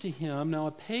gives to him, now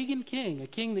a pagan king, a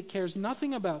king that cares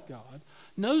nothing about God,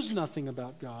 knows nothing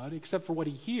about God except for what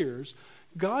he hears.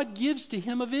 God gives to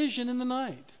him a vision in the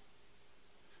night.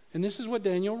 And this is what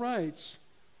Daniel writes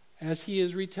as he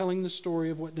is retelling the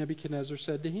story of what Nebuchadnezzar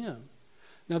said to him.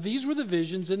 Now these were the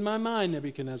visions in my mind,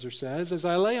 Nebuchadnezzar says. As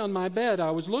I lay on my bed,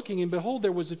 I was looking, and behold,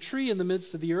 there was a tree in the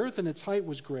midst of the earth, and its height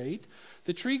was great.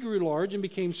 The tree grew large and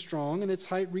became strong, and its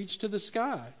height reached to the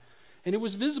sky. And it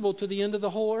was visible to the end of the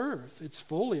whole earth. Its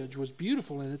foliage was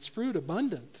beautiful, and its fruit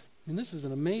abundant. And this is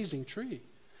an amazing tree.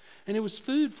 And it was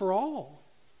food for all.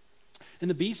 And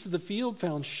the beasts of the field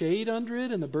found shade under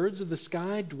it, and the birds of the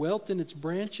sky dwelt in its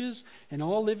branches, and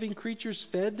all living creatures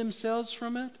fed themselves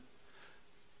from it.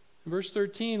 Verse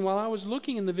 13, while I was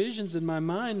looking in the visions in my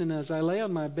mind, and as I lay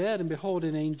on my bed, and behold,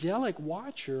 an angelic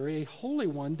watcher, a holy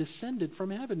one, descended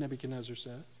from heaven, Nebuchadnezzar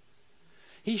said.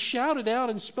 He shouted out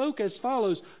and spoke as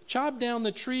follows, chop down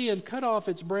the tree and cut off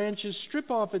its branches, strip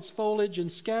off its foliage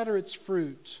and scatter its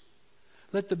fruit.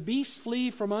 Let the beasts flee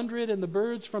from under it and the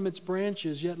birds from its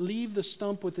branches, yet leave the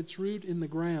stump with its root in the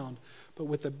ground, but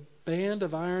with a band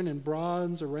of iron and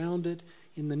bronze around it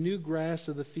in the new grass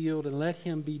of the field, and let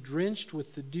him be drenched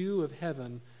with the dew of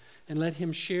heaven, and let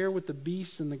him share with the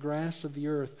beasts in the grass of the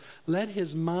earth. Let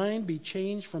his mind be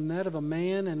changed from that of a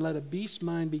man, and let a beast's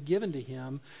mind be given to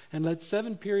him, and let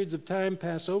 7 periods of time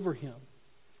pass over him.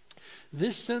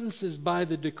 This sentence is by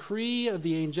the decree of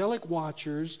the angelic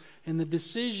watchers, and the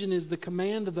decision is the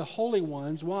command of the holy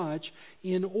ones, watch,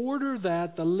 in order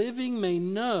that the living may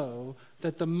know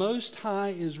that the Most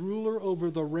High is ruler over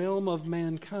the realm of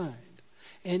mankind,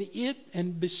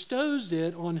 and bestows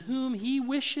it on whom he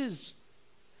wishes,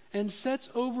 and sets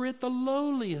over it the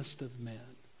lowliest of men.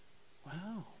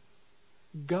 Wow.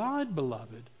 God,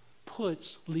 beloved,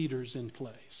 puts leaders in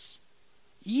place.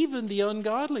 Even the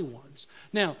ungodly ones.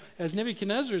 Now, as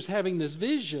Nebuchadnezzar is having this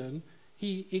vision,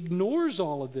 he ignores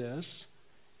all of this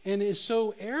and is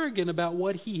so arrogant about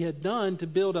what he had done to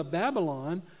build up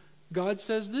Babylon. God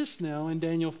says this now in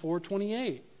Daniel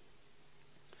 4:28.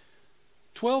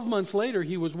 12 months later,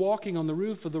 he was walking on the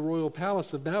roof of the royal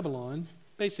palace of Babylon,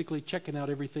 basically checking out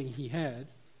everything he had.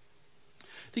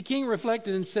 The king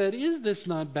reflected and said, is this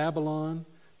not Babylon,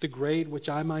 the great, which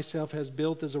I myself has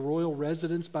built as a royal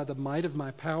residence by the might of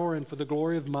my power and for the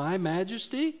glory of my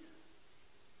majesty?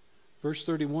 Verse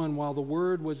 31, while the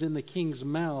word was in the king's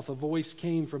mouth, a voice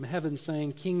came from heaven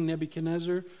saying, King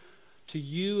Nebuchadnezzar, to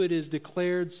you it is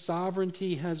declared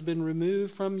sovereignty has been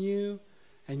removed from you,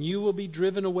 and you will be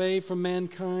driven away from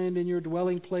mankind, and your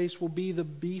dwelling place will be the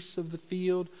beasts of the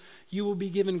field. You will be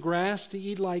given grass to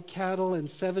eat like cattle, and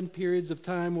 7 periods of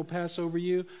time will pass over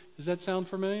you. Does that sound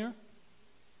familiar?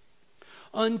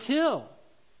 Until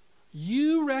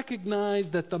you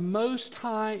recognize that the Most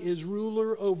High is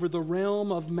ruler over the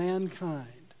realm of mankind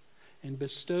and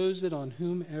bestows it on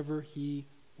whomever he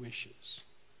wishes.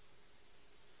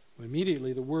 Well,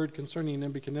 immediately the word concerning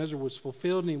Nebuchadnezzar was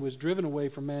fulfilled, and he was driven away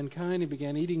from mankind. He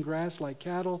began eating grass like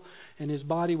cattle, and his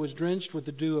body was drenched with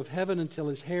the dew of heaven until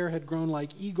his hair had grown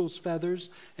like eagle's feathers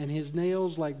and his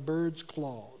nails like birds'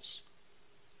 claws.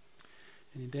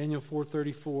 And in Daniel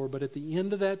 4:34, but at the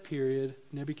end of that period,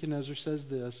 Nebuchadnezzar says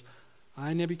this,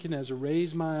 I, Nebuchadnezzar,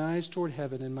 raised my eyes toward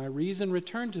heaven, and my reason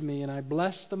returned to me, and I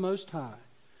blessed the Most High,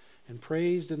 and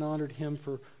praised and honored him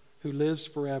who lives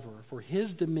forever. For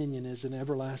his dominion is an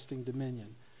everlasting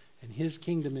dominion, and his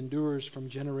kingdom endures from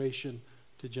generation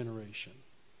to generation.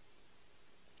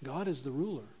 God is the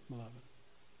ruler, beloved,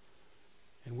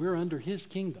 and we're under his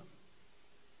kingdom.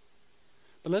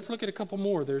 But let's look at a couple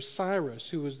more. There's Cyrus,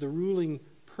 who was the ruling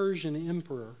Persian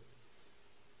emperor.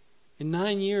 In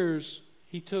 9 years,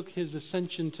 he took his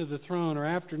ascension to the throne, or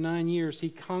after 9 years, he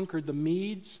conquered the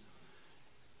Medes,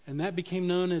 and that became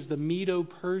known as the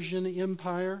Medo-Persian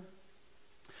Empire.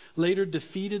 Later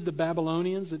defeated the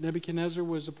Babylonians that Nebuchadnezzar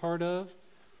was a part of.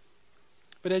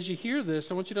 But as you hear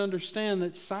this, I want you to understand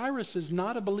that Cyrus is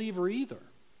not a believer either.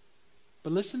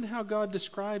 But listen to how God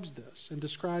describes this and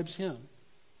describes him.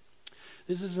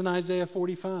 This is in Isaiah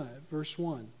 45, verse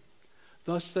 1.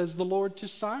 Thus says the Lord to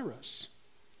Cyrus,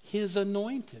 his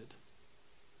anointed.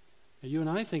 Now, you and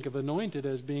I think of anointed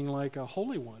as being like a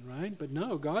holy one, right? But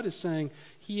no, God is saying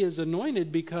he is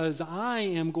anointed because I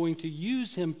am going to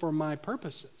use him for my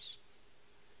purposes,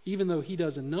 even though he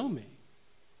doesn't know me.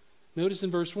 Notice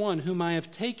in verse 1, whom I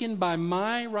have taken by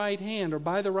my right hand, or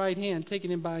by the right hand,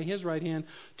 taken him by his right hand,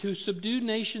 to subdue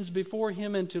nations before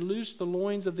him and to loose the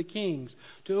loins of the kings,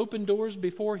 to open doors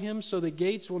before him so the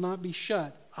gates will not be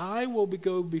shut. I will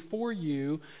go before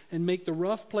you and make the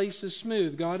rough places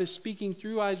smooth. God is speaking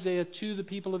through Isaiah to the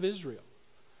people of Israel.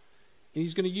 And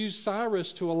he's going to use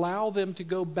Cyrus to allow them to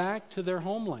go back to their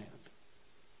homeland.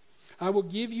 I will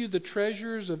give you the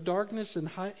treasures of darkness and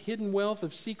hidden wealth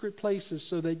of secret places,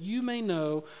 so that you may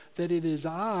know that it is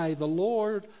I, the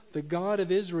Lord, the God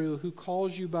of Israel, who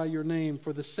calls you by your name.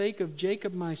 For the sake of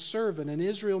Jacob my servant and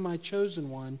Israel my chosen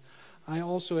one, I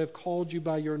also have called you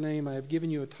by your name. I have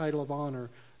given you a title of honor,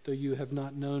 though you have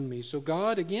not known me. So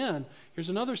God, again, here's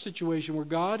another situation where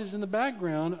God is in the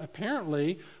background,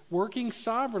 apparently working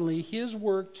sovereignly his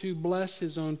work to bless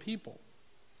his own people.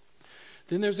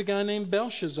 Then there's a guy named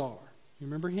Belshazzar. You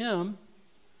remember him?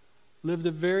 lived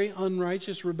a very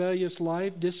unrighteous, rebellious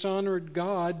life, dishonored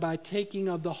God by taking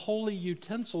of the holy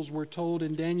utensils, we're told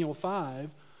in Daniel 5,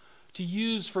 to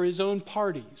use for his own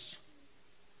parties.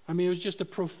 I mean, it was just a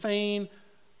profane,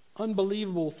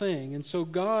 unbelievable thing. And so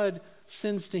God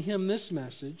sends to him this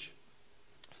message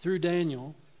through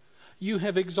Daniel. You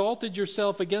have exalted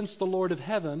yourself against the Lord of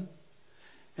heaven,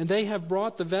 and they have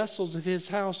brought the vessels of his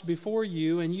house before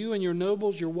you, and you and your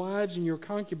nobles, your wives, and your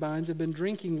concubines have been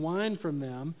drinking wine from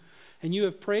them. And you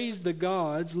have praised the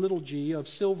gods, little g, of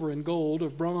silver and gold,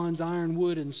 of bronze, iron,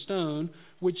 wood, and stone,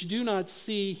 which do not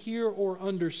see, hear, or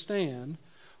understand,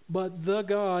 but the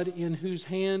God in whose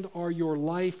hand are your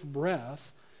life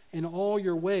breath, and all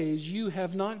your ways you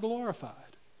have not glorified.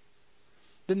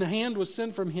 Then the hand was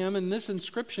sent from him, and this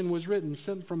inscription was written,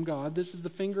 sent from God. This is the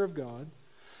finger of God.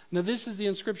 Now this is the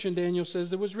inscription, Daniel says,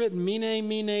 that was written, Mene,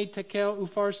 Mene, Tekel,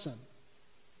 Upharsin.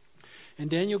 And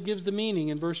Daniel gives the meaning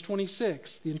in verse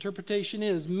 26. The interpretation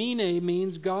is, Mene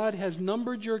means God has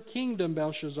numbered your kingdom,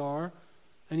 Belshazzar,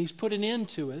 and he's put an end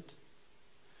to it.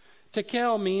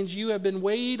 Tekel means you have been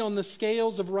weighed on the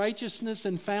scales of righteousness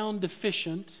and found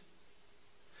deficient.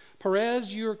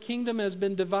 Perez, your kingdom has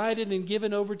been divided and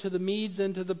given over to the Medes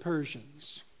and to the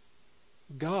Persians.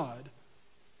 God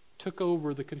took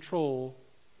over the control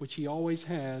which he always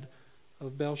had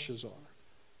of Belshazzar.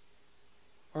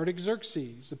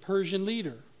 Artaxerxes, the Persian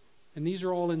leader, and these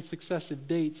are all in successive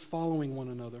dates following one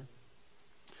another.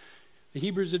 The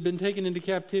Hebrews had been taken into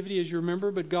captivity, as you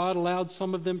remember, but God allowed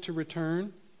some of them to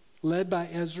return, led by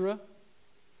Ezra.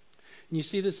 And you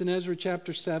see this in Ezra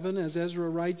chapter 7, as Ezra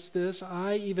writes this,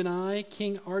 I, even I,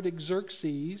 King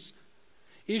Artaxerxes,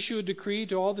 issue a decree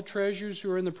to all the treasurers who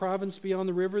are in the province beyond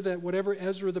the river that whatever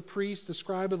Ezra the priest, the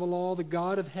scribe of the law, the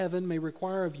God of heaven may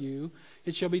require of you,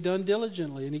 it shall be done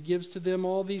diligently. And he gives to them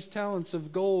all these talents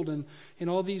of gold and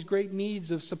all these great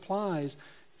needs of supplies.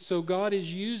 So God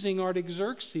is using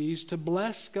Artaxerxes to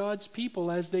bless God's people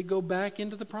as they go back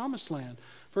into the promised land.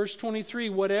 Verse 23,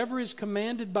 whatever is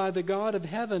commanded by the God of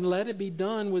heaven, let it be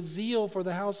done with zeal for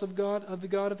the house of God, of the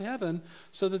God of heaven,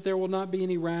 so that there will not be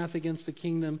any wrath against the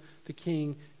kingdom, the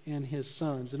king, and his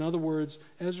sons. In other words,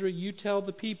 Ezra, you tell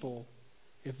the people,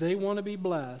 if they want to be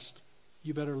blessed,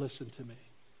 you better listen to me.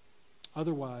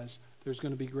 Otherwise, there's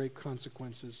going to be great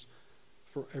consequences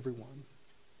for everyone.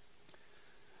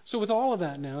 So with all of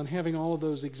that now, and having all of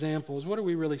those examples, what are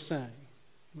we really saying?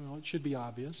 Well, it should be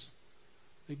obvious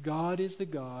that God is the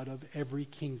God of every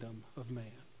kingdom of man.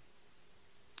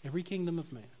 Every kingdom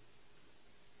of man.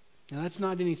 Now, that's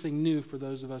not anything new for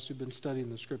those of us who've been studying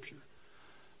the Scripture.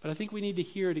 But I think we need to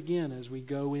hear it again as we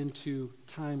go into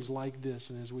times like this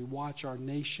and as we watch our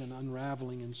nation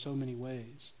unraveling in so many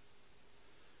ways.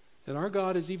 That our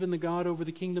God is even the God over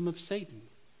the kingdom of Satan.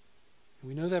 And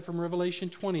we know that from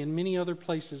Revelation 20 and many other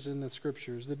places in the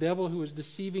Scriptures. The devil who was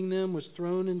deceiving them was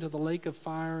thrown into the lake of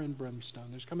fire and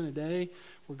brimstone. There's coming a day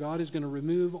where God is going to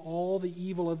remove all the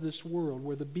evil of this world,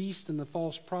 where the beast and the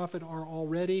false prophet are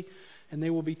already, and they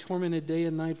will be tormented day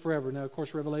and night forever. Now, of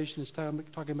course, Revelation is talking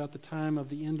about the time of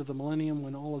the end of the millennium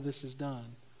when all of this is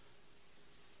done.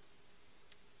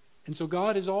 And so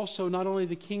God is also not only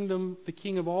the kingdom, the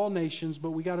king of all nations,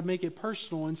 but we got to make it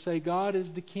personal and say God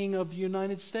is the king of the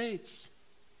United States.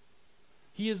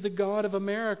 He is the God of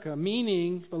America,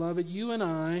 meaning, beloved, you and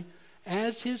I,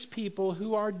 as his people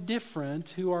who are different,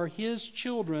 who are his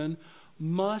children,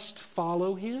 must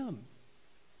follow him.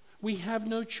 We have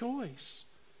no choice.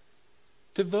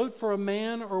 To vote for a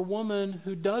man or woman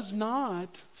who does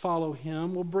not follow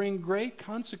him will bring great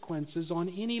consequences on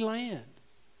any land.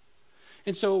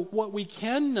 And so what we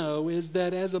can know is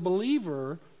that as a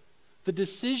believer, the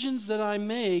decisions that I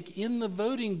make in the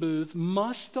voting booth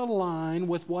must align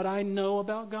with what I know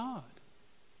about God.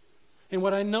 And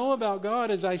what I know about God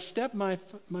as I step my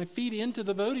feet into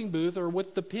the voting booth or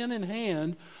with the pen in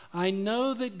hand, I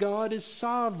know that God is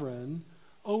sovereign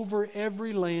over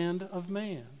every land of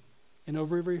man and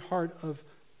over every heart of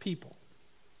people.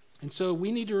 And so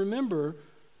we need to remember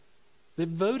that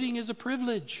voting is a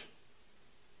privilege.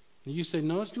 You say,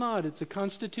 no, it's not. It's a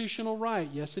constitutional right.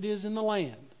 Yes, it is in the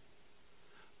land.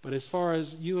 But as far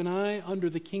as you and I, under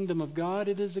the kingdom of God,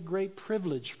 it is a great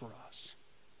privilege for us.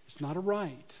 It's not a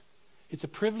right. It's a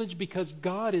privilege because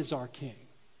God is our king.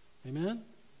 Amen?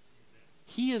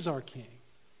 He is our king.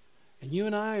 And you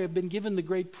and I have been given the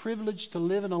great privilege to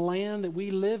live in a land that we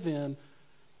live in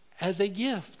as a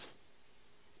gift,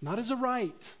 not as a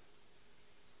right.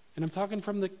 And I'm talking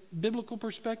from the biblical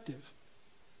perspective.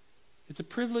 It's a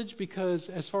privilege because,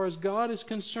 as far as God is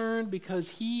concerned, because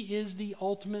he is the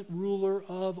ultimate ruler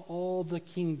of all the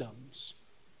kingdoms.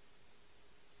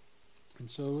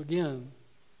 And so, again,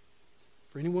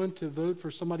 For anyone to vote for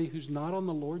somebody who's not on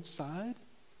the Lord's side,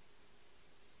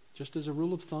 just as a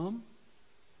rule of thumb,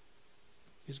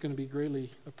 is going to be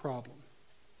greatly a problem.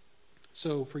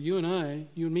 So for you and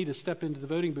me to step into the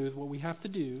voting booth, what we have to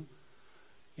do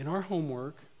in our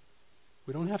homework,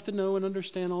 we don't have to know and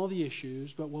understand all the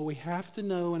issues, but what we have to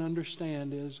know and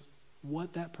understand is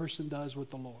what that person does with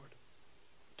the Lord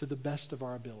to the best of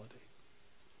our ability.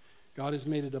 God has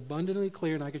made it abundantly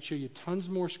clear, and I could show you tons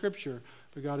more scripture,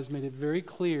 but God has made it very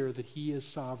clear that He is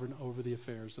sovereign over the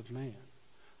affairs of man.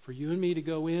 For you and me to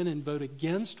go in and vote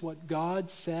against what God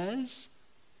says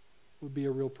would be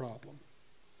a real problem.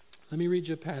 Let me read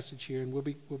you a passage here, and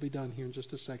we'll be done here in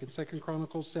just a second. 2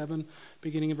 Chronicles 7,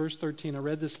 beginning in verse 13. I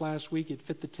read this last week. It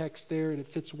fit the text there, and it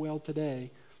fits well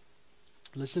today.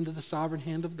 Listen to the sovereign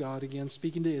hand of God, again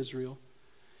speaking to Israel.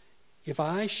 If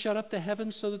I shut up the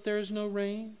heavens so that there is no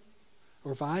rain,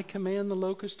 or if I command the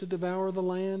locusts to devour the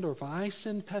land, or if I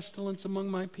send pestilence among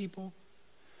my people,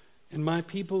 and my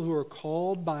people who are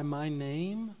called by my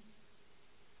name,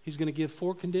 He's going to give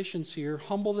 4 conditions here.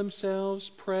 Humble themselves,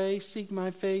 pray, seek my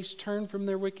face, turn from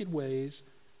their wicked ways.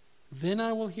 Then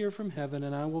I will hear from heaven,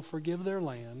 and I will forgive their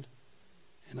land,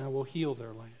 and I will heal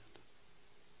their land.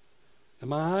 And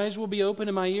my eyes will be open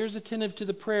and my ears attentive to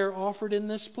the prayer offered in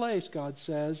this place, God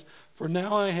says. For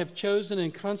now I have chosen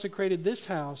and consecrated this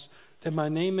house, that my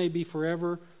name may be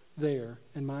forever there,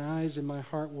 and my eyes and my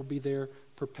heart will be there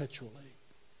perpetually.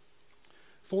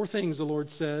 4 things the Lord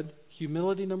said.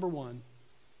 Humility, number 1.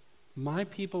 My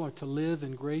people are to live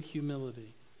in great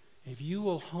humility. If you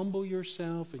will humble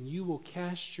yourself and you will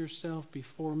cast yourself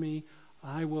before me,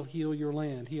 I will heal your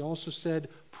land. He also said,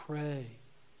 pray.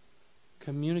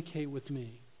 Communicate with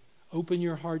me. Open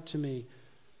your heart to me.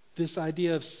 This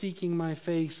idea of seeking my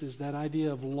face is that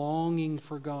idea of longing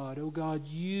for God. Oh God,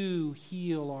 you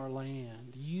heal our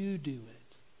land. You do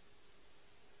it.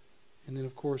 And then,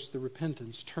 of course, the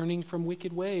repentance. Turning from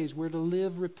wicked ways. We're to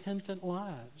live repentant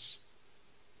lives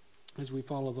as we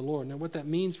follow the Lord. Now, what that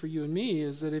means for you and me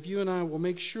is that if you and I will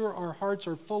make sure our hearts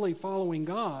are fully following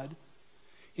God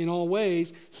in all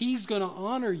ways, He's going to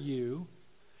honor you.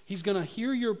 He's going to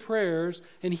hear your prayers,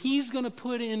 and He's going to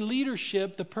put in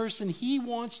leadership the person He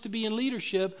wants to be in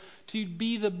leadership to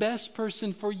be the best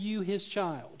person for you, His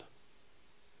child.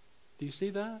 Do you see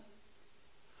that?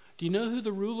 Do you know who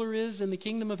the ruler is in the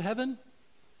kingdom of heaven?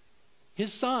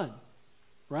 His Son,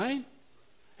 right?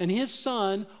 And His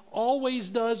Son always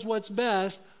does what's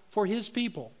best for His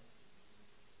people.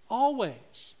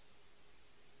 Always.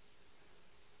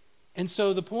 And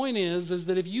so the point is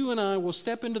that if you and I will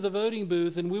step into the voting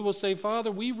booth and we will say,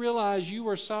 Father, we realize you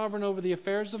are sovereign over the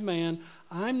affairs of man.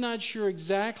 I'm not sure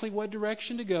exactly what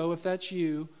direction to go if that's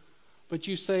you. But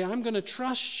you say, I'm going to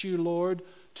trust you, Lord,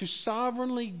 to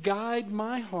sovereignly guide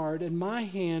my heart and my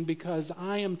hand because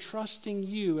I am trusting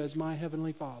you as my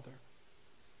Heavenly Father.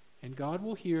 And God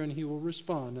will hear and He will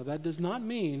respond. Now that does not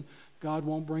mean God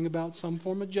won't bring about some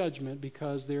form of judgment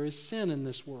because there is sin in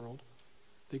this world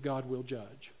that God will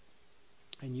judge.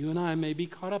 And you and I may be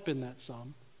caught up in that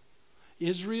some.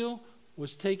 Israel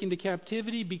was taken to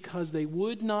captivity because they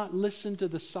would not listen to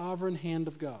the sovereign hand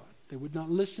of God. They would not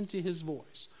listen to His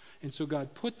voice. And so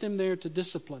God put them there to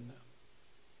discipline them.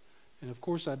 And of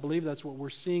course, I believe that's what we're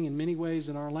seeing in many ways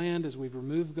in our land as we've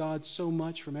removed God so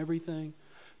much from everything.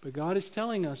 But God is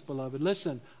telling us, beloved,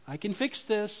 listen, I can fix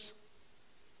this.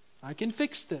 I can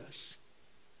fix this.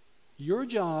 Your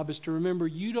job is to remember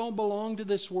you don't belong to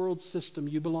this world system.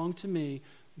 You belong to me.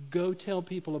 Go tell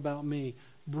people about me.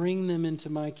 Bring them into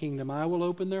my kingdom. I will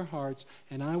open their hearts,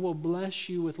 and I will bless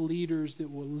you with leaders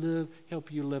that will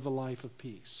help you live a life of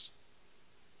peace.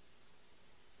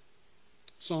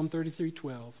 Psalm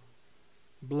 33:12.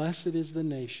 Blessed is the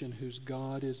nation whose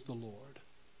God is the Lord.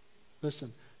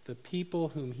 Listen, the people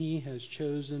whom He has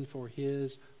chosen for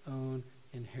His own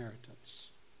inheritance.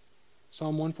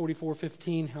 Psalm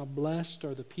 144:15, how blessed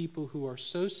are the people who are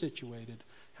so situated.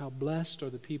 How blessed are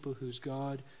the people whose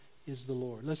God is the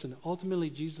Lord. Listen, ultimately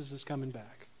Jesus is coming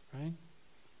back, right?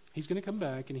 He's going to come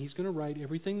back and He's going to right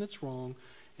everything that's wrong,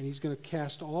 and He's going to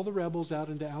cast all the rebels out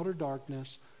into outer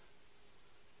darkness.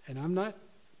 And I'm not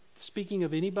speaking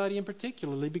of anybody in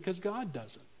particularly because God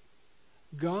doesn't.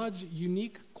 God's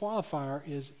unique qualifier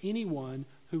is anyone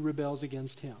who rebels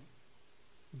against Him.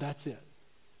 That's it.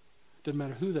 Doesn't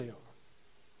matter who they are.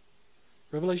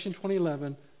 Revelation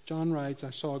 20:11, John writes, I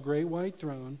saw a great white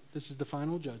throne. This is the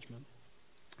final judgment.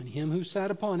 And Him who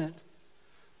sat upon it,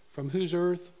 from whose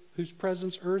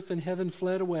presence earth and heaven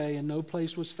fled away, and no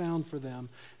place was found for them.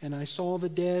 And I saw the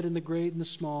dead and the great and the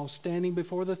small standing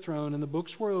before the throne, and the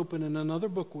books were open, and another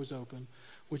book was open,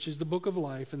 which is the book of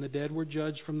life, and the dead were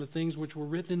judged from the things which were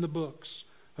written in the books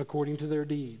according to their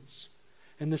deeds.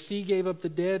 And the sea gave up the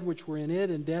dead which were in it,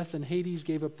 and death and Hades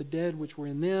gave up the dead which were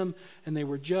in them, and they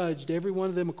were judged, every one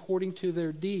of them according to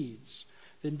their deeds.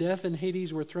 Then death and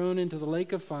Hades were thrown into the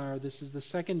lake of fire. This is the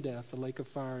second death, the lake of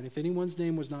fire. And if anyone's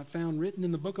name was not found written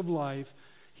in the book of life,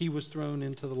 he was thrown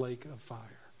into the lake of fire.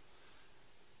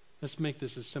 Let's make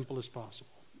this as simple as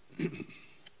possible.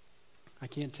 I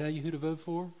can't tell you who to vote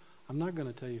for. I'm not going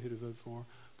to tell you who to vote for.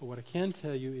 But what I can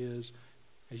tell you is,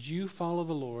 as you follow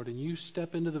the Lord and you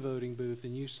step into the voting booth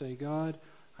and you say, God,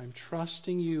 I'm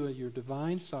trusting you at your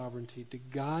divine sovereignty to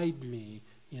guide me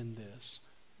in this,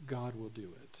 God will do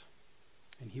it.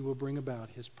 And he will bring about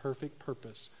his perfect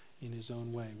purpose in his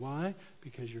own way. Why?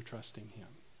 Because you're trusting him.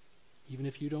 Even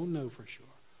if you don't know for sure,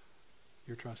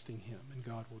 you're trusting him and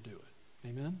God will do it.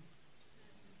 Amen?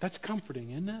 That's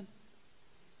comforting, isn't it?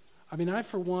 I mean, I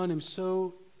for one am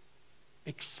so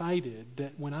excited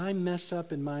that when I mess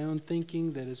up in my own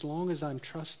thinking, that as long as I'm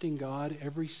trusting God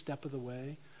every step of the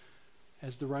way,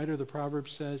 as the writer of the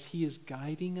Proverbs says, he is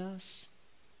guiding us.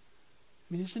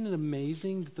 I mean, isn't it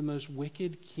amazing that the most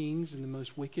wicked kings and the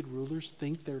most wicked rulers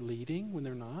think they're leading when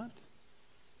they're not?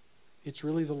 It's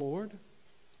really the Lord?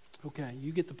 Okay,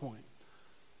 you get the point.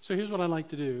 So here's what I'd like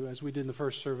to do, as we did in the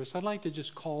first service. I'd like to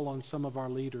just call on some of our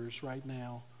leaders right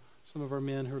now, some of our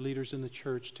men who are leaders in the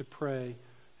church, to pray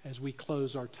as we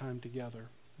close our time together.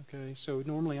 Okay, so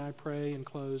normally I pray and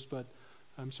close, but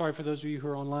I'm sorry for those of you who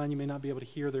are online, you may not be able to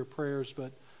hear their prayers,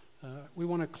 but we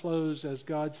want to close as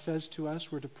God says to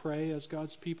us. We're to pray as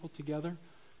God's people together.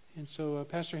 And so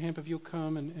Pastor Hamp, if you'll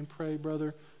come and pray,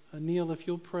 brother. Neil, if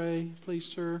you'll pray, please,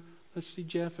 sir. Let's see,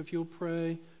 Jeff, if you'll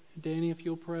pray. Danny, if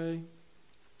you'll pray.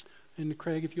 And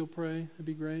Craig, if you'll pray, that'd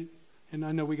be great. And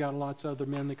I know we got lots of other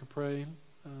men that could pray.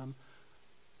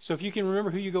 So if you can remember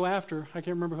who you go after, I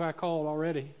can't remember who I called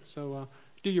already. So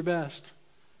do your best.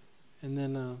 And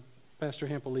then Pastor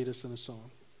Hamp will lead us in a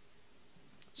song.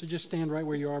 So just stand right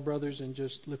where you are, brothers, and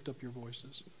just lift up your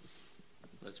voices.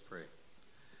 Let's pray.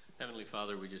 Heavenly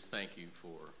Father, we just thank you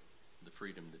for the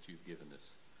freedom that you've given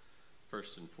us.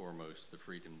 First and foremost, the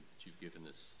freedom that you've given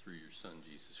us through your Son,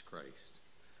 Jesus Christ.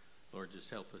 Lord, just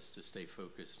help us to stay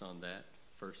focused on that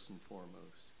first and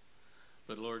foremost.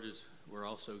 But Lord, as we're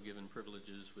also given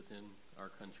privileges within our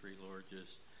country, Lord,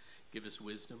 just give us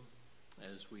wisdom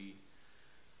as we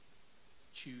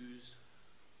choose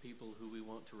people who we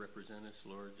want to represent us.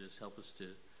 Lord, just help us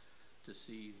to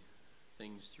see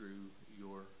things through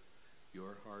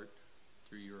your heart,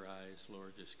 through your eyes.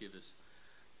 Lord, just give us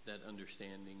that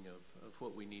understanding of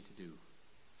what we need to do.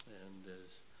 And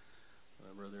as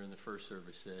my brother in the first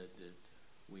service said, that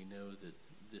we know that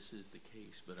this is the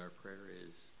case, but our prayer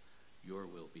is your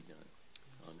will be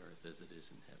done on earth as it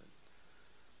is in heaven.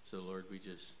 So, Lord, we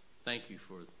just thank you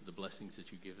for the blessings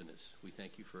that you've given us. We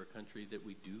thank you for a country that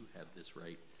we do have this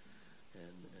right.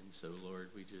 And so, Lord,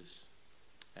 we just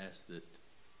ask that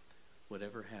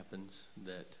whatever happens,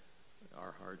 that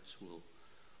our hearts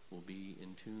will be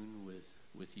in tune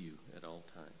with you at all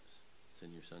times. It's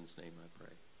in your Son's name I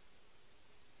pray.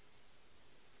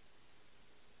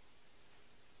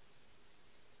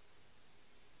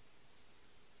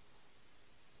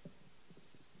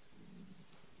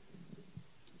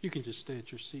 You can just stay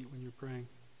at your seat when you're praying.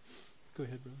 Go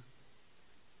ahead, brother.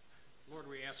 Lord,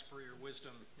 we ask for your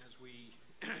wisdom as we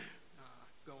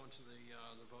go into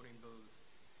the voting booth.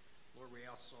 Lord, we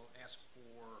also ask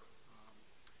for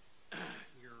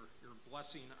your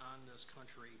blessing on this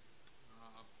country,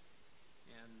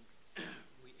 and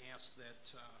we ask that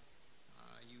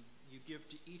you give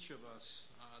to each of us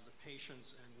the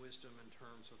patience and wisdom in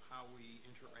terms of how we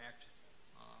interact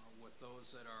with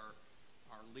those that are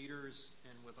our leaders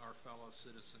and with our fellow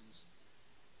citizens.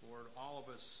 Lord, all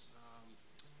of us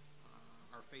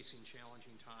are facing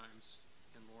challenging times,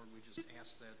 and Lord, we just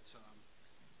ask that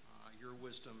your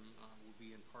wisdom will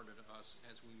be imparted to us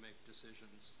as we make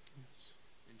decisions. Yes.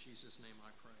 In Jesus' name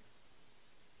I pray.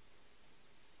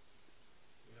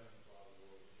 Heavenly Father,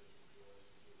 Lord, we just rejoice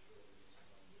that your children has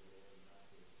come, dear Lord, and not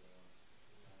that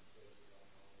the United States is our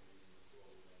home or even this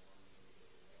world is our home, Lord, but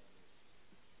that heaven is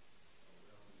a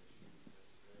realm that you have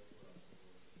prepared for us,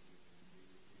 Lord, that we can be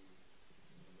with you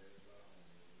when the day is our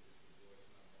home, Lord. We just rejoice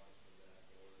in our hearts for that,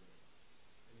 Lord. And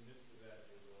in the midst of that,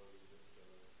 dear Lord, we just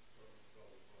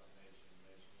trouble for our nation,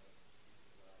 a nation that you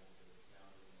presided, that is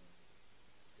founded on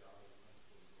godly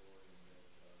principles, Lord, and that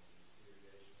the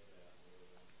deterioration of that,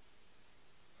 Lord,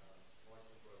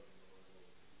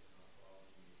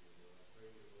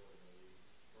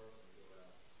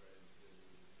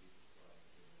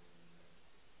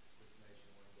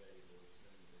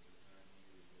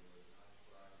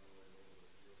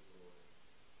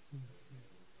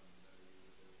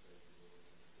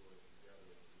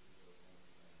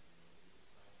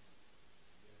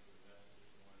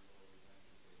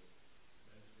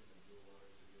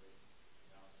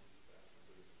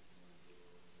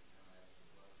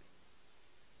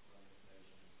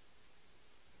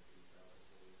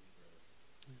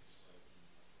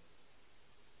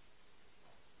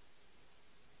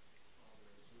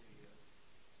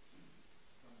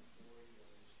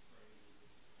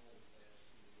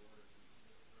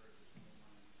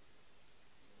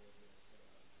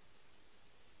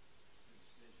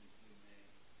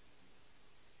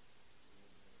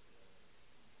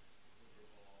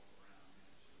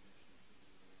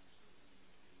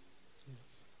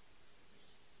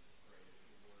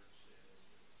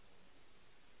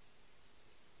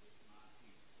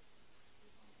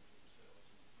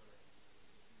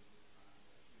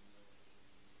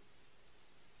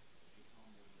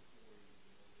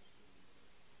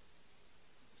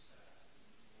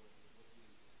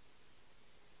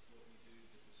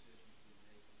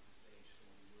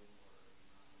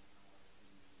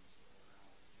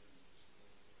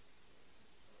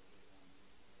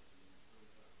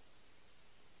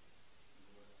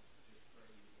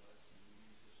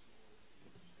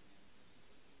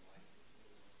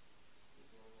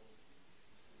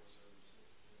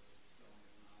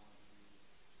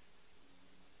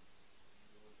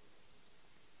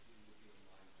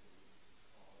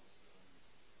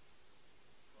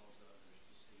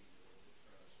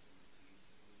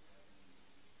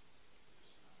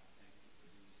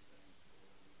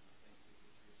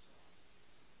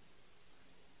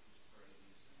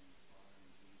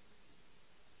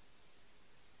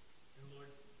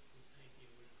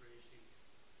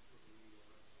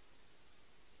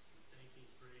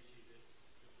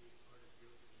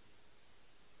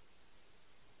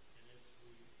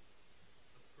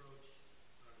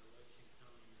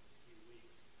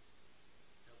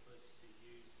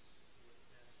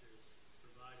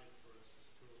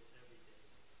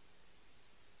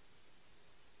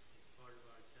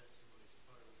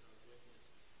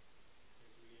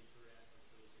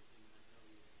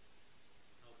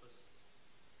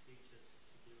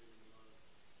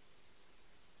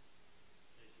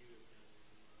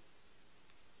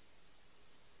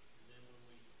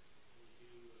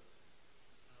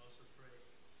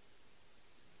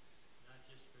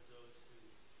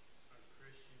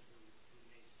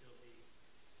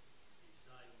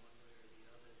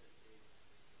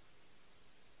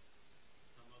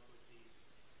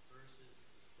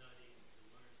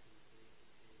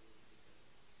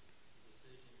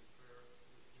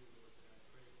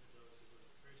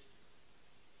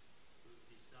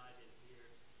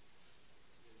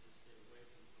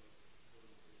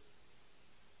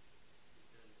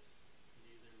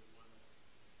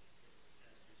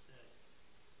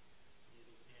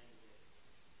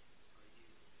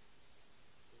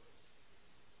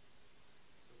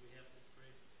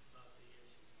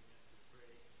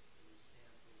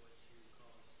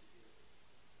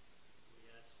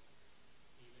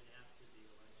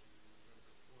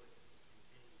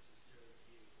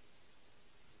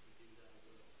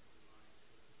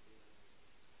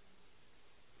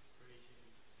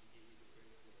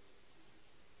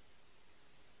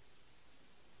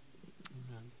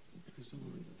 So,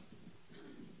 Lord.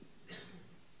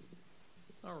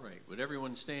 All right, would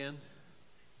everyone stand?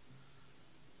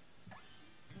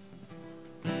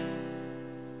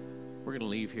 We're going to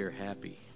leave here happy.